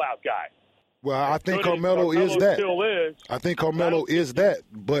a bailout guy. Well, I think Carmelo is that. Still is. I think Carmelo is that,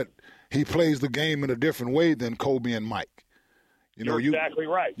 but he plays the game in a different way than Kobe and Mike. You're exactly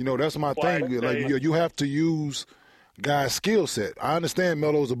right. That's my thing. Like you have to use guys' skill set. I understand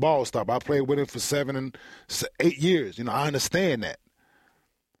Melo's a ball stopper. I played with him for 7 and 8 years. I understand that.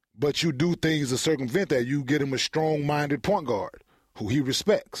 But you do things to circumvent that. You get him a strong-minded point guard who he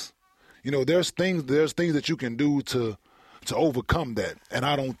respects. There's things that you can do to overcome that. And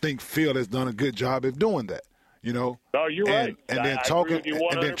I don't think Phil has done a good job of doing that, No, you're right. And then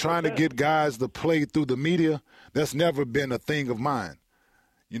trying to get guys to play through the media, that's never been a thing of mine.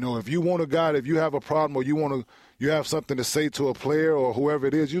 If you want a guy, if you have a problem or you have something to say to a player or whoever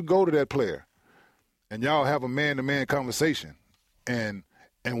it is, you go to that player. And y'all have a man-to-man conversation. And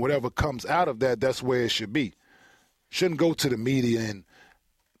whatever comes out of that, that's where it should be. Shouldn't go to the media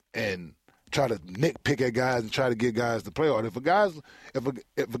and try to nitpick at guys and try to get guys to play hard. If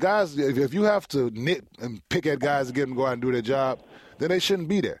you have to nit and pick at guys to get them to go out and do their job, then they shouldn't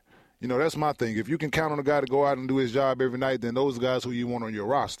be there. That's my thing. If you can count on a guy to go out and do his job every night, then those guys who you want on your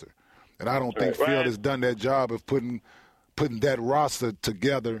roster. And I don't think Phil has done that job of putting that roster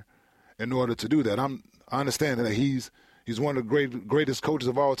together in order to do that. I understand that he's one of the greatest coaches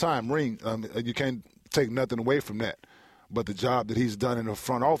of all time. You can't take nothing away from that. But the job that he's done in the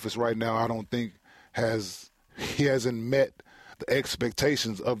front office right now, I don't think he hasn't met the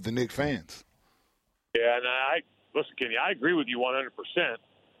expectations of the Knicks fans. Yeah, and listen, Kenny, I agree with you 100%.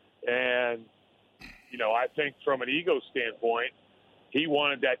 And, I think from an ego standpoint, he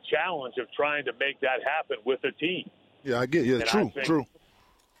wanted that challenge of trying to make that happen with a team. Yeah, I get you. Yeah, true.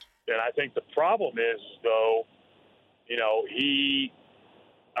 And I think the problem is, though,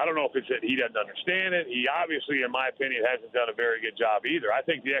 I don't know if it's that he doesn't understand it. He obviously, in my opinion, hasn't done a very good job either. I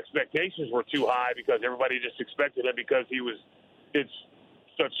think the expectations were too high because everybody just expected him because did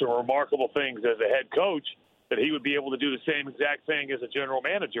such some remarkable things as a head coach that he would be able to do the same exact thing as a general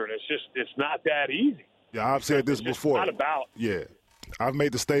manager. And it's not that easy. Yeah, I've said this It's just before. not about. Yeah. I've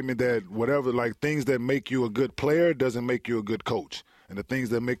made the statement that whatever, like things that make you a good player doesn't make you a good coach. And the things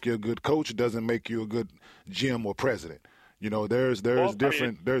that make you a good coach doesn't make you a good GM or president. You know, there's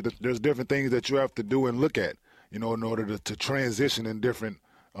different things that you have to do and look at, you know, in order to transition in different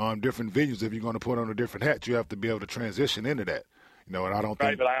venues. If you're going to put on a different hat, you have to be able to transition into that. You know, and I don't think.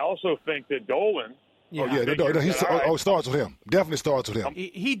 Right, but I also think that Dolan. Yeah. It starts with him. Definitely starts with him.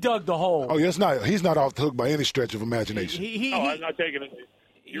 He dug the hole. Oh, yeah, he's not off the hook by any stretch of imagination. I'm not taking it.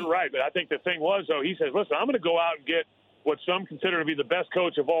 You're right, but I think the thing was, though, he says, listen, I'm going to go out and get what some consider to be the best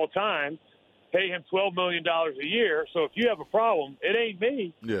coach of all time, pay him $12 million a year. So if you have a problem, it ain't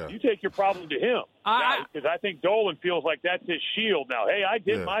me. Yeah. You take your problem to him. Because I think Dolan feels like that's his shield now. Hey, I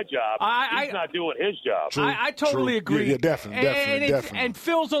did my job. He's not doing his job. True, I totally agree. Yeah, definitely. And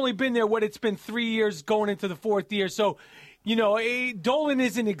Phil's only been there, it's been 3 years going into the fourth year. So, you know, Dolan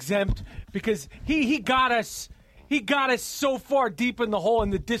isn't exempt because he got us so far deep in the hole in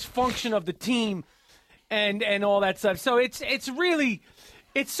the dysfunction of the team and all that stuff. So it's really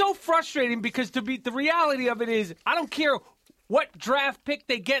so frustrating because the reality of it is I don't care what draft pick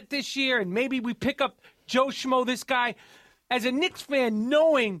they get this year, and maybe we pick up Joe Schmo, this guy. As a Knicks fan,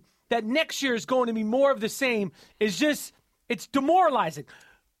 knowing that next year is going to be more of the same it's demoralizing.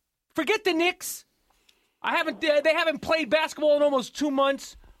 Forget the Knicks. They haven't played basketball in almost 2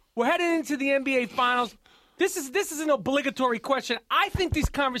 months. We're headed into the NBA Finals. This is an obligatory question. I think this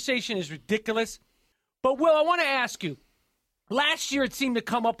conversation is ridiculous. But, Will, I want to ask you. Last year it seemed to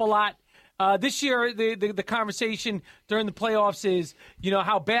come up a lot. This year the conversation during the playoffs is, you know,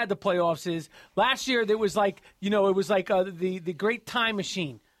 how bad the playoffs is. Last year it was like, you know, the great time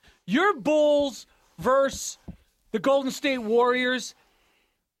machine. Your Bulls versus the Golden State Warriors,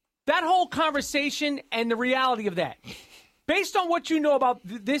 that whole conversation and the reality of that. Based on what you know about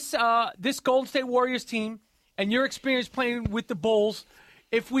this Golden State Warriors team and your experience playing with the Bulls,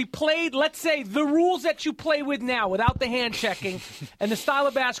 if we played, let's say, the rules that you play with now without the hand checking and the style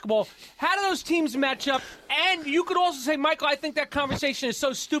of basketball, how do those teams match up? And you could also say, Michael, I think that conversation is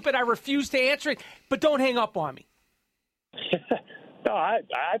so stupid I refuse to answer it, but don't hang up on me. No, I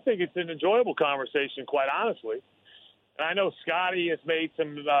think it's an enjoyable conversation, quite honestly. And I know Scotty has made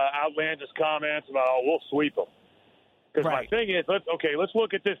some outlandish comments about, we'll sweep them. Because my thing is, let's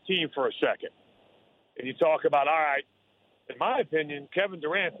look at this team for a second. And you talk about, all right, in my opinion, Kevin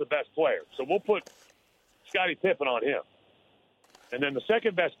Durant's the best player. So we'll put Scottie Pippen on him. And then the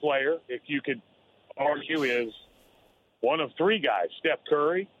second best player, if you could argue, is one of three guys, Steph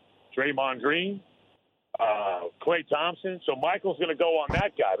Curry, Draymond Green, Klay Thompson. So Michael's going to go on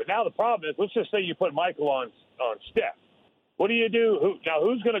that guy. But now the problem is, let's just say you put Michael on Steph. What do you do?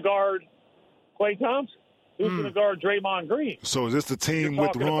 Who's going to guard Klay Thompson? Who's going to guard Draymond Green? So is this the team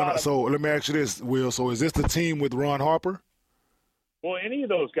with Ron? So let me ask you this, Will. So is this the team with Ron Harper? Well, any of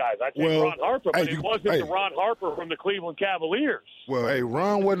those guys. I think Ron Harper, but it wasn't the Ron Harper from the Cleveland Cavaliers. Well,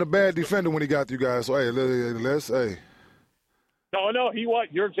 Ron wasn't a bad defender when he got to you guys. So, No, he was.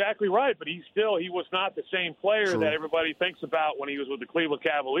 You're exactly right, but he was not the same player that everybody thinks about when he was with the Cleveland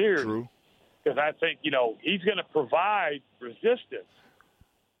Cavaliers. True. Because I think, he's going to provide resistance.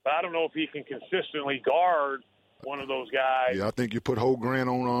 But I don't know if he can consistently guard one of those guys. Yeah, I think you put Grant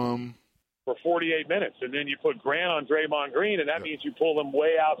on for 48 minutes, and then you put Grant on Draymond Green, and that means you pull them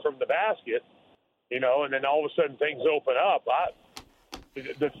way out from the basket, and then all of a sudden things open up.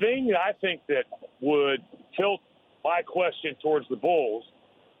 The thing that I think that would tilt my question towards the Bulls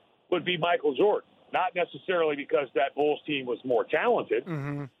would be Michael Jordan. Not necessarily because that Bulls team was more talented,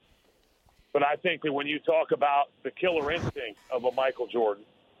 but I think that when you talk about the killer instinct of a Michael Jordan,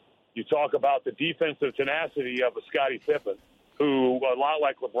 you talk about the defensive tenacity of a Scottie Pippen, who, a lot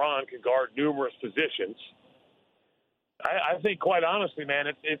like LeBron, can guard numerous positions. I think, quite honestly, man,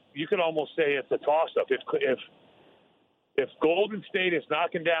 you could almost say it's a toss-up. If Golden State is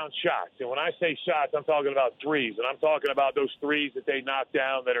knocking down shots, and when I say shots, I'm talking about threes, and I'm talking about those threes that they knock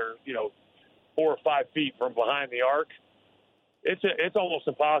down that are, 4 or 5 feet from behind the arc, it's almost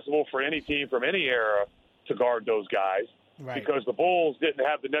impossible for any team from any era to guard those guys because the Bulls didn't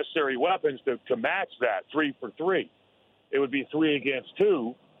have the necessary weapons to match that 3 for 3. It would be 3 against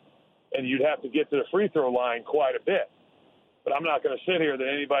 2, and you'd have to get to the free throw line quite a bit. But I'm not going to sit here that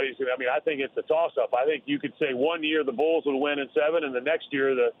anybody's going to – I think it's a toss-up. I think you could say one year the Bulls would win in 7, and the next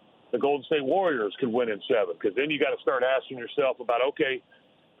year the Golden State Warriors could win in 7, because then you got to start asking yourself about, okay,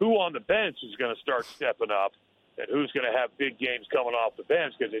 who on the bench is going to start stepping up and who's going to have big games coming off the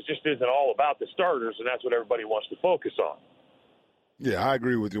bench, because it just isn't all about the starters, and that's what everybody wants to focus on. Yeah, I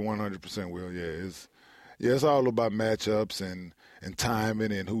agree with you 100%, Will. Yeah, it's all about matchups and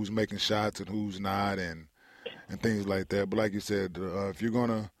timing and who's making shots and who's not and things like that. But like you said, if you're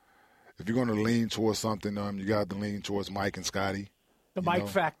gonna lean towards something, you got to lean towards Mike and Scotty. The Mike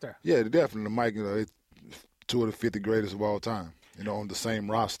factor. Yeah, definitely. Mike, it's 2 of the 50 greatest of all time, on the same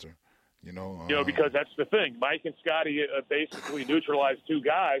roster. Because that's the thing. Mike and Scotty basically neutralized 2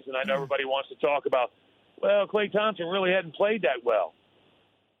 guys, and I know everybody wants to talk about, well, Klay Thompson really hadn't played that well.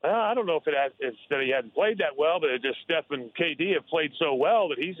 I don't know if it's that he hadn't played that well, but it just Steph and KD have played so well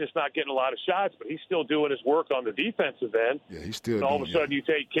that he's just not getting a lot of shots, but he's still doing his work on the defensive end. Yeah, he's still and all of a sudden you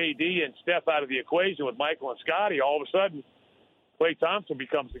take KD and Steph out of the equation with Michael and Scotty, all of a sudden Klay Thompson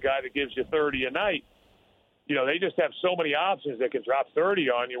becomes the guy that gives you 30 a night. They just have so many options that can drop 30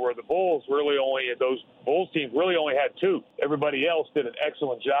 on you, where the Bulls those Bulls teams really only had 2. Everybody else did an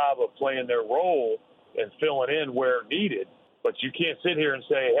excellent job of playing their role and filling in where needed. But you can't sit here and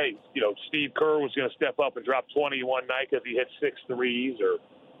say, hey, Steve Kerr was going to step up and drop 20 one night because he hit 6 threes. Or,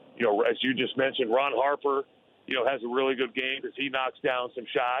 as you just mentioned, Ron Harper, has a really good game because he knocks down some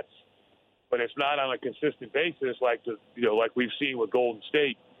shots. But it's not on a consistent basis like we've seen with Golden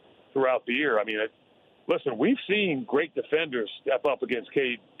State throughout the year. I mean, listen, we've seen great defenders step up against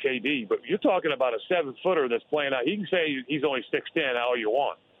KD, but you're talking about a 7-footer that's playing out. You can say he's only 6'10", all you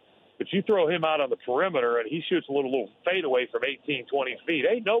want. But you throw him out on the perimeter and he shoots a little fadeaway from 18, 20 feet.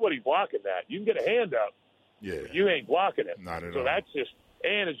 Ain't nobody blocking that. You can get a hand up, but you ain't blocking it. Not at all. So that's just –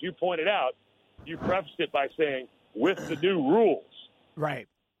 and as you pointed out, you prefaced it by saying, with the new rules. Right.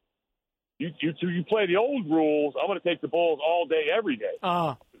 You play the old rules, I'm going to take the Bulls all day, every day.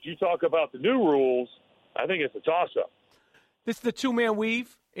 But you talk about the new rules, I think it's a toss-up. This is the 2-man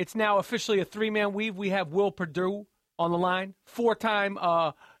weave. It's now officially a 3-man weave. We have Will Perdue on the line, 4-time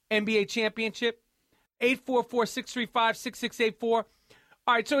NBA championship, 844-635-6684. All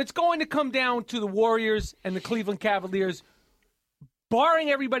right, so it's going to come down to the Warriors and the Cleveland Cavaliers, barring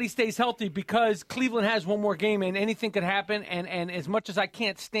everybody stays healthy, because Cleveland has one more game and anything could happen. And as much as I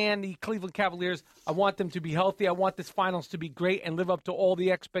can't stand the Cleveland Cavaliers, I want them to be healthy. I want this finals to be great and live up to all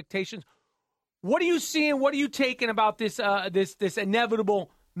the expectations. What are you seeing? What are you taking about this this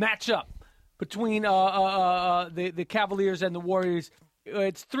inevitable matchup between the Cavaliers and the Warriors?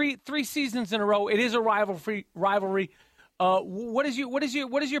 It's three seasons in a row. It is a rivalry. What is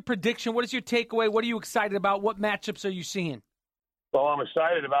your prediction? What is your takeaway? What are you excited about? What matchups are you seeing? Well, I'm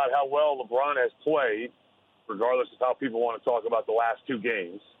excited about how well LeBron has played, regardless of how people want to talk about the last 2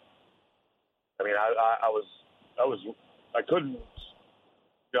 games. I mean, I couldn't.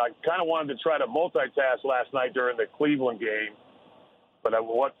 I kind of wanted to try to multitask last night during the Cleveland game, but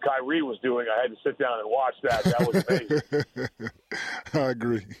what Kyrie was doing, I had to sit down and watch that. That was amazing. I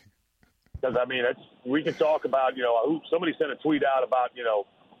agree. Because, I mean, we can talk about, somebody sent a tweet out about,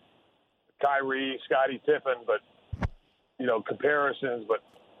 Kyrie, Scottie Pippen, but, comparisons. But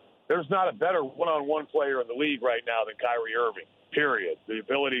there's not a better one-on-one player in the league right now than Kyrie Irving, period. The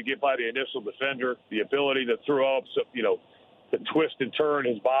ability to get by the initial defender, the ability to throw up, to twist and turn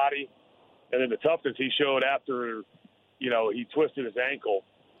his body, and then the toughness he showed after, he twisted his ankle.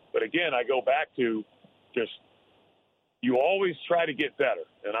 But again, I go back to just you always try to get better.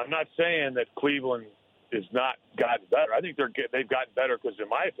 And I'm not saying that Cleveland has not gotten better. I think they've gotten better because, in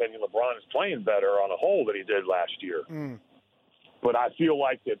my opinion, LeBron is playing better on a whole than he did last year. But I feel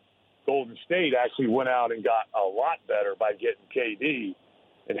like that Golden State actually went out and got a lot better by getting KD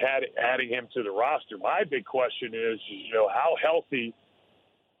and adding him to the roster. My big question is, how healthy,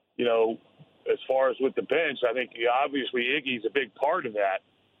 as far as with the bench, I think obviously Iggy's a big part of that.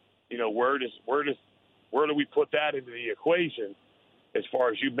 Where do we put that into the equation as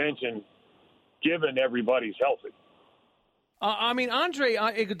far as you mentioned, given everybody's healthy? I mean, Andre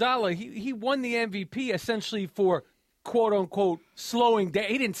Iguodala, he won the MVP essentially for quote-unquote slowing down.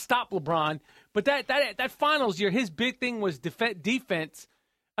 He didn't stop LeBron, but that finals year, his big thing was defense.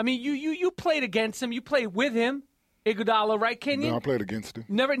 I mean, you played against him. You played with him, Iguodala, right, Kenyon? No, I played against him.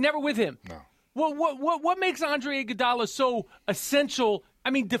 Never with him? No. What makes Andre Iguodala so essential? I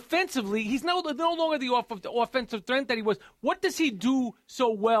mean, defensively, he's no longer the offensive threat that he was. What does he do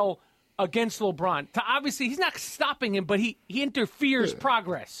so well against LeBron? Obviously, he's not stopping him, but he interferes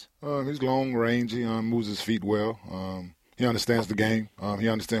progress. He's long range. He moves his feet well. He understands the game. He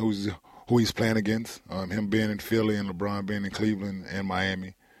understands who he's playing against. Him being in Philly and LeBron being in Cleveland and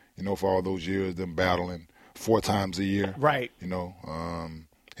Miami, for all those years, them battling 4 times a year. Right.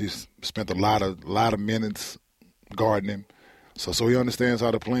 He's spent a lot of minutes guarding him. So he understands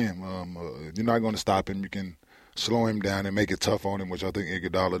how to play him. You're not going to stop him. You can slow him down and make it tough on him, which I think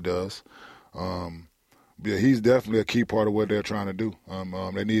Iguodala does. Yeah, he's definitely a key part of what they're trying to do.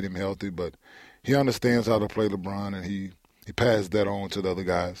 They need him healthy, but he understands how to play LeBron, and he passed that on to the other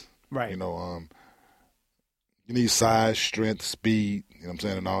guys. Right. You know, you need size, strength, speed, you know what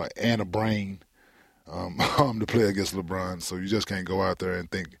I'm saying, and a brain to play against LeBron. So you just can't go out there and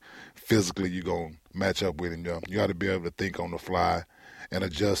think physically you're going to match up with him. You got to be able to think on the fly and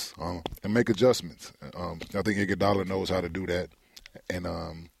adjust and make adjustments. I think Iguodala knows how to do that, and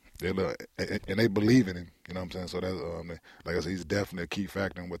they believe in him. You know what I'm saying? So that's like I said, he's definitely a key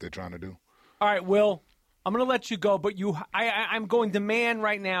factor in what they're trying to do. All right, Will, I'm going to let you go, but I'm going to demand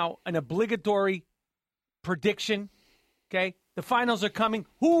right now an obligatory prediction. Okay, the finals are coming.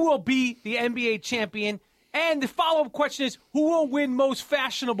 Who will be the NBA champion? And the follow-up question is, who will win most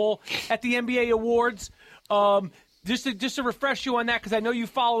fashionable at the NBA awards? Just to refresh you on that, because I know you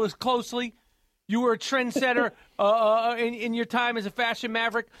follow this closely. You were a trendsetter in your time as a fashion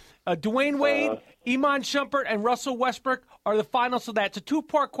maverick. Dwayne Wade, Iman Shumpert, and Russell Westbrook are the finals of that. It's a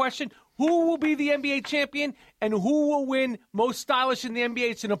two-part question. Who will be the NBA champion, and who will win most stylish in the NBA?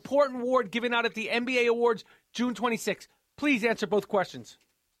 It's an important award given out at the NBA Awards June 26th. Please answer both questions.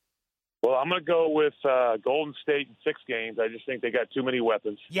 Well, I'm going to go with Golden State in 6 games. I just think they got too many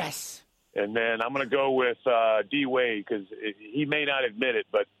weapons. Yes. And then I'm going to go with D. Wade because he may not admit it,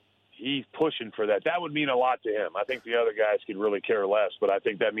 but he's pushing for that. That would mean a lot to him. I think the other guys could really care less, but I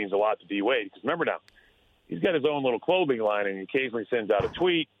think that means a lot to D. Wade because remember now, he's got his own little clothing line and he occasionally sends out a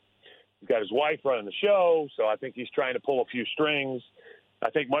tweet. He's got his wife running the show, so I think he's trying to pull a few strings. I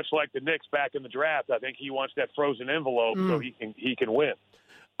think much like the Knicks back in the draft, I think he wants that frozen envelope so he can win.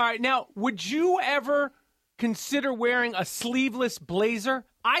 All right, now, would you ever consider wearing a sleeveless blazer?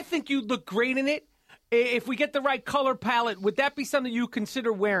 I think you'd look great in it. If we get the right color palette, would that be something you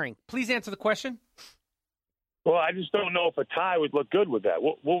consider wearing? Please answer the question. Well, I just don't know if a tie would look good with that.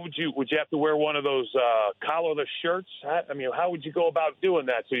 What would you have to wear one of those collarless shirts? I mean, how would you go about doing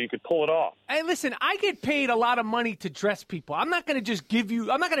that so you could pull it off? Hey, listen, I get paid a lot of money to dress people. I'm not going to just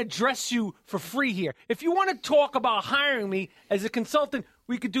I'm not going to dress you for free here. If you want to talk about hiring me as a consultant,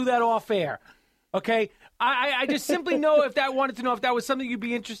 we could do that off air. Okay? I just simply wanted to know if that was something you'd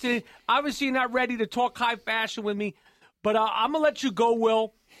be interested in. Obviously, you're not ready to talk high fashion with me, but I'm going to let you go,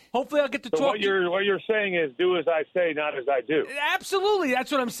 Will. Hopefully I'll get to talk what you're saying is do as I say, not as I do. Absolutely.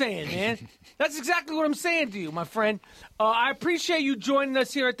 That's what I'm saying, man. That's exactly what I'm saying to you, my friend. I appreciate you joining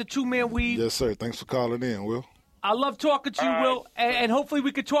us here at the Two Man Weave. Yes, sir. Thanks for calling in, Will. I love talking to you, Will, and hopefully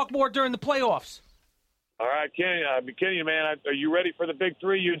we could talk more during the playoffs. All right, Kenny, man, are you ready for the big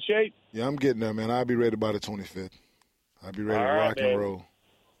 3? You in shape? Yeah, I'm getting there, man. I'll be ready by the 25th. I'll be ready to rock and roll.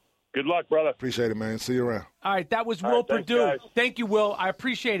 Good luck, brother. Appreciate it, man. See you around. All right, that was Will Perdue. Thank you, Will. I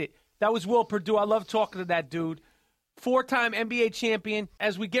appreciate it. That was Will Perdue. I love talking to that dude. 4-time NBA champion.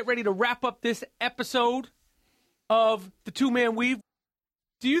 As we get ready to wrap up this episode of the Two Man Weave,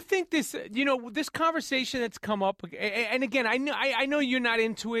 do you think this conversation that's come up, and again, I know you're not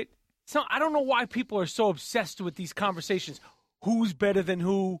into it. So I don't know why people are so obsessed with these conversations. Who's better than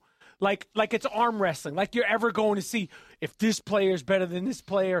who? Like it's arm wrestling. Like you're ever going to see if this player is better than this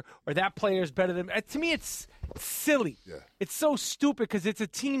player or that player is better than. To me, it's silly. Yeah. It's so stupid because it's a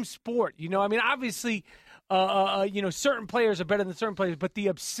team sport. You know, I mean, obviously, certain players are better than certain players, but the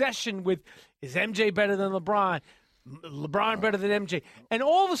obsession with is MJ better than LeBron? LeBron better than MJ? And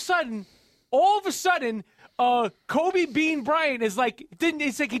all of a sudden, Kobe Bean Bryant is like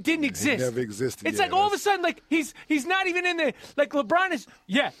it's like he didn't exist. He never existed. It's like all of a sudden like he's not even in there. Like LeBron is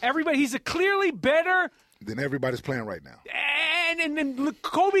everybody he's a clearly better than everybody's playing right now. And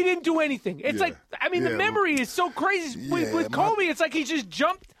Kobe didn't do anything. It's like the memory is so crazy with Kobe. It's like he just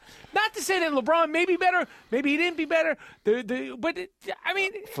jumped. Not to say that LeBron may be better, maybe he didn't be better.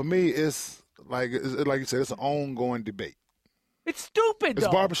 For me, it's like you said, it's an ongoing debate. It's stupid, It's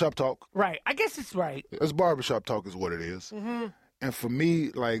though. barbershop talk. Right. I guess it's right. It's barbershop talk is what it is. Mm-hmm. And for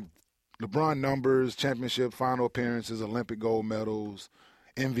me, like, LeBron numbers, championship, final appearances, Olympic gold medals,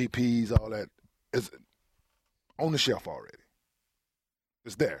 MVPs, all that is on the shelf already.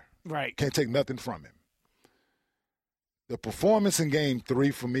 It's there. Right. Can't take nothing from him. The performance in Game 3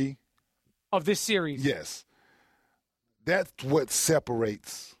 for me. Of this series. Yes. That's what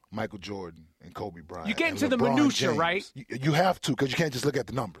separates Michael Jordan and Kobe Bryant. You get into the minutia, right? You have to, because you can't just look at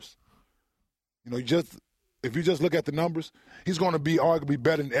the numbers. You know, if you just look at the numbers, he's going to be arguably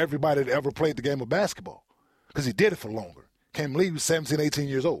better than everybody that ever played the game of basketball because he did it for longer. Came league was 17, 18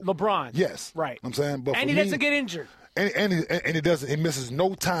 years old. LeBron. Yes. Right. I'm saying, but and he doesn't get injured. And he doesn't. He misses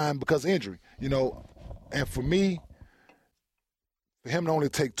no time because of injury. You know, and for me, for him to only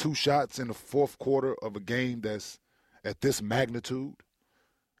take 2 shots in the fourth quarter of a game that's at this magnitude,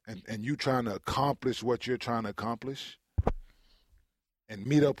 and you trying to accomplish what you're trying to accomplish, and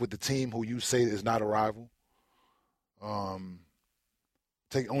meet up with the team who you say is not a rival.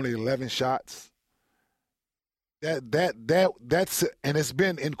 Take only 11 shots. That's and it's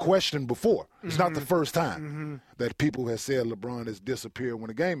been in question before. It's not the first time that people have said LeBron has disappeared when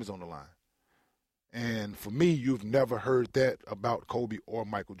the game is on the line. And for me, you've never heard that about Kobe or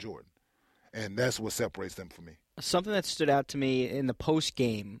Michael Jordan. And that's what separates them from me. Something that stood out to me in the post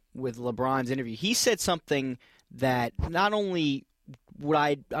game with LeBron's interview, he said something that not only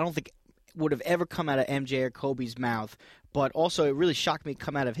I don't think would have ever come out of MJ or Kobe's mouth, but also it really shocked me to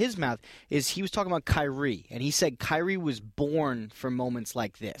come out of his mouth, is he was talking about Kyrie, and he said Kyrie was born for moments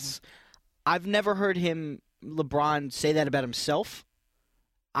like this. I've never heard LeBron, say that about himself.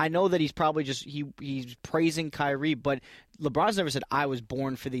 I know that he's probably just he's praising Kyrie, but LeBron's never said, I was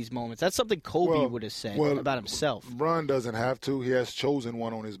born for these moments. That's something Kobe would have said about himself. LeBron doesn't have to. He has chosen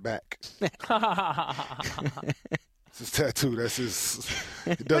one on his back. It's his tattoo. That's his.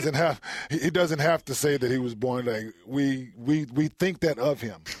 He doesn't have to say that he was born. Like we think that of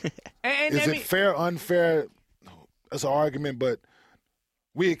him. Is it fair, unfair? That's an argument, but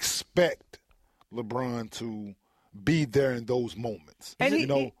we expect LeBron to be there in those moments. And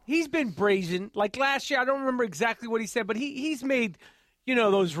he's been brazen. Like last year, I don't remember exactly what he said, but he's made,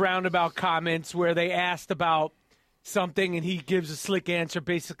 those roundabout comments where they asked about something and he gives a slick answer,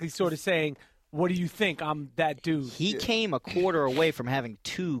 basically sort of saying, what do you think? I'm that dude. He came a quarter away from having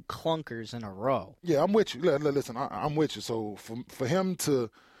 2 clunkers in a row. Yeah, I'm with you. Listen, I'm with you. So for him to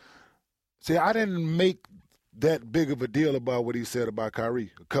see, I didn't make that big of a deal about what he said about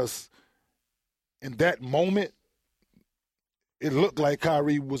Kyrie because in that moment, it looked like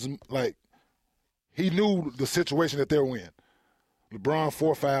Kyrie was like he knew the situation that they were in. LeBron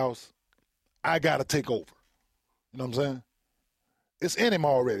 4 fouls. I got to take over. You know what I'm saying? It's in him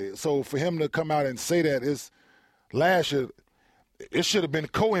already. So for him to come out and say that is last year, it should have been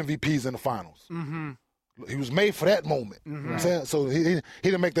co-MVPs in the finals. Mm-hmm. He was made for that moment. Mm-hmm. You know what I'm saying? So he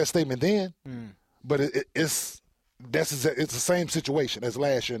didn't make that statement then, but it's the same situation as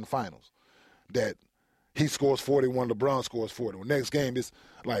last year in the finals that he scores 41, LeBron scores 40. The next game is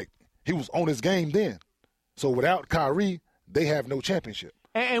like he was on his game then. So without Kyrie, they have no championship.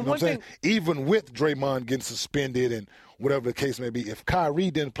 And you know one thing, even with Draymond getting suspended and whatever the case may be, if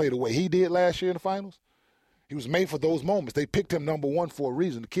Kyrie didn't play the way he did last year in the finals, he was made for those moments. They picked him number 1 for a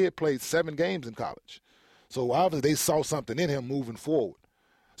reason. The kid played 7 games in college. So obviously they saw something in him moving forward.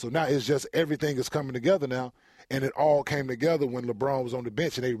 So now it's just everything is coming together now, and it all came together when LeBron was on the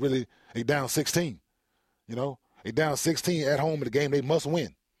bench and they down 16. They down 16 at home in the game. They must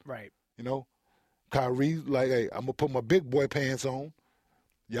win. Right. Kyrie, like, hey, I'm going to put my big boy pants on.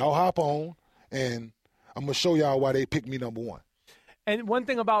 Y'all hop on, and I'm going to show y'all why they picked me number 1. And one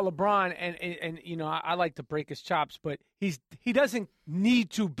thing about LeBron, and I like to break his chops, but he doesn't need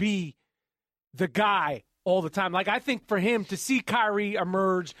to be the guy all the time. Like, I think for him to see Kyrie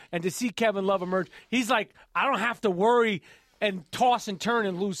emerge and to see Kevin Love emerge, he's like, I don't have to worry and toss and turn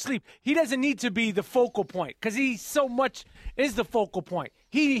and lose sleep. He doesn't need to be the focal point because he so much is the focal point.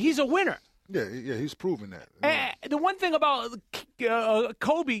 He's a winner. Yeah, he's proven that. The one thing about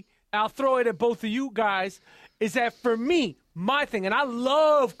Kobe, I'll throw it at both of you guys, is that for me, my thing, and I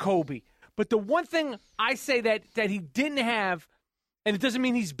love Kobe, but the one thing I say that he didn't have, and it doesn't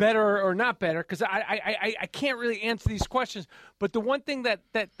mean he's better or not better, because I can't really answer these questions, but the one thing that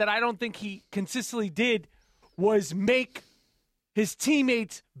I don't think he consistently did was make his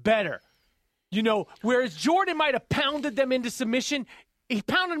teammates better. Whereas Jordan might have pounded them into submission, he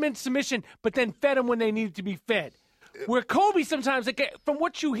pounded them into submission, but then fed them when they needed to be fed. Where Kobe sometimes, like, from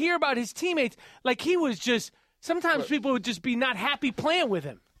what you hear about his teammates, like he was just, sometimes people would just be not happy playing with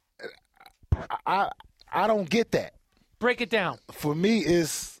him. I don't get that. Break it down. For me,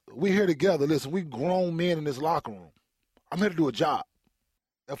 we here together. Listen, we grown men in this locker room. I'm here to do a job.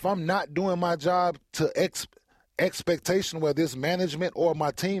 If I'm not doing my job to expectation, whether it's management or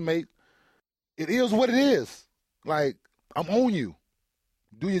my teammate, it is what it is. Like, I'm on you.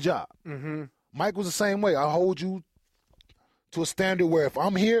 Do your job. Mm-hmm. Mike was the same way. I hold you to a standard where if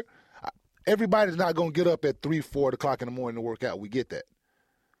I'm here, everybody's not going to get up at 3, 4 o'clock in the morning to work out. We get that.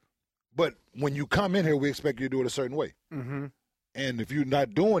 But when you come in here, we expect you to do it a certain way. Mm-hmm. And if you're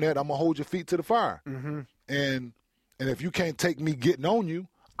not doing that, I'm going to hold your feet to the fire. Mm-hmm. And if you can't take me getting on you,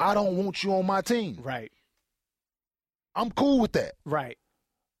 I don't want you on my team. Right. I'm cool with that. Right.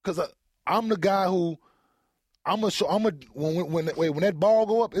 Because I'm the guy who when that ball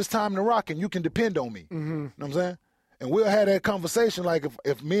go up, it's time to rock, and you can depend on me. Mm-hmm. You know what I'm saying? And we'll have that conversation. Like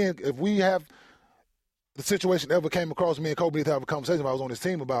if we have the situation ever came across, me and Kobe need to have a conversation. If I was on this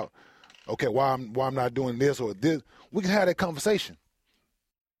team about, okay, why I'm not doing this or this, we can have that conversation.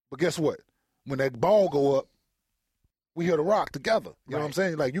 But guess what? When that ball go up, we hit a rock together. You know what I'm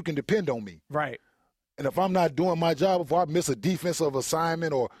saying? Like, you can depend on me. Right. And if I'm not doing my job, if I miss a defensive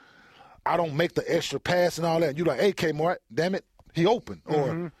assignment or I don't make the extra pass and all that, you're like, hey, Kmart, damn it, he open.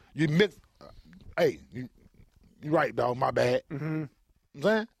 Or you miss, hey, you right, dog, my bad. You know what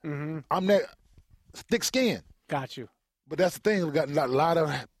I'm saying? I'm that thick skin. Got you. But that's the thing. We got a lot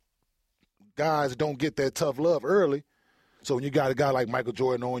of guys don't get that tough love early. So when you got a guy like Michael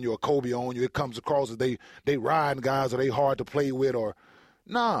Jordan on you or Kobe on you, it comes across as they riding guys or they hard to play with or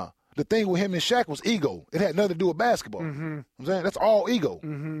nah. The thing with him and Shaq was ego. It had nothing to do with basketball. You know what I'm saying? That's all ego.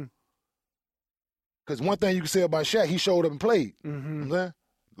 Because one thing you can say about Shaq, he showed up and played. You know what I'm saying?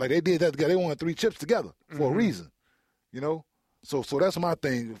 Like they did that together. They won 3 chips together for a reason. You know? So that's my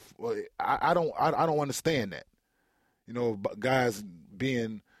thing. I don't understand that. You know, guys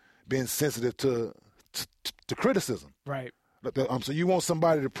being sensitive to criticism. Right. So you want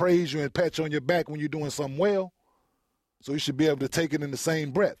somebody to praise you and pat you on your back when you're doing something well. So you should be able to take it in the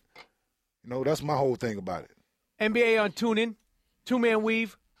same breath. You know, that's my whole thing about it. NBA on TuneIn, Two-Man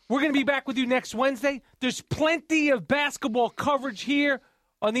Weave. We're going to be back with you next Wednesday. There's plenty of basketball coverage here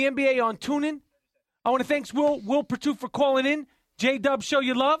on the NBA on TuneIn. I want to thank Will Purtue for calling in. J-Dub, show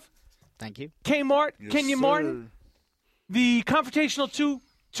you love. Thank you. Kmart, Kenyon Martin. The Confrontational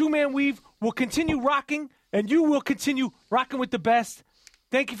Two-Man Weave will continue rocking, and you will continue rocking with the best.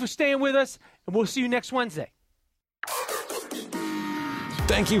 Thank you for staying with us, and we'll see you next Wednesday.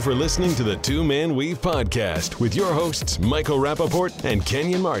 Thank you for listening to the Two-Man Weave Podcast with your hosts, Michael Rappaport and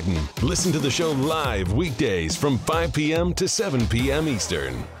Kenyon Martin. Listen to the show live weekdays from 5 p.m. to 7 p.m.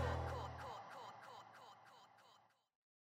 Eastern.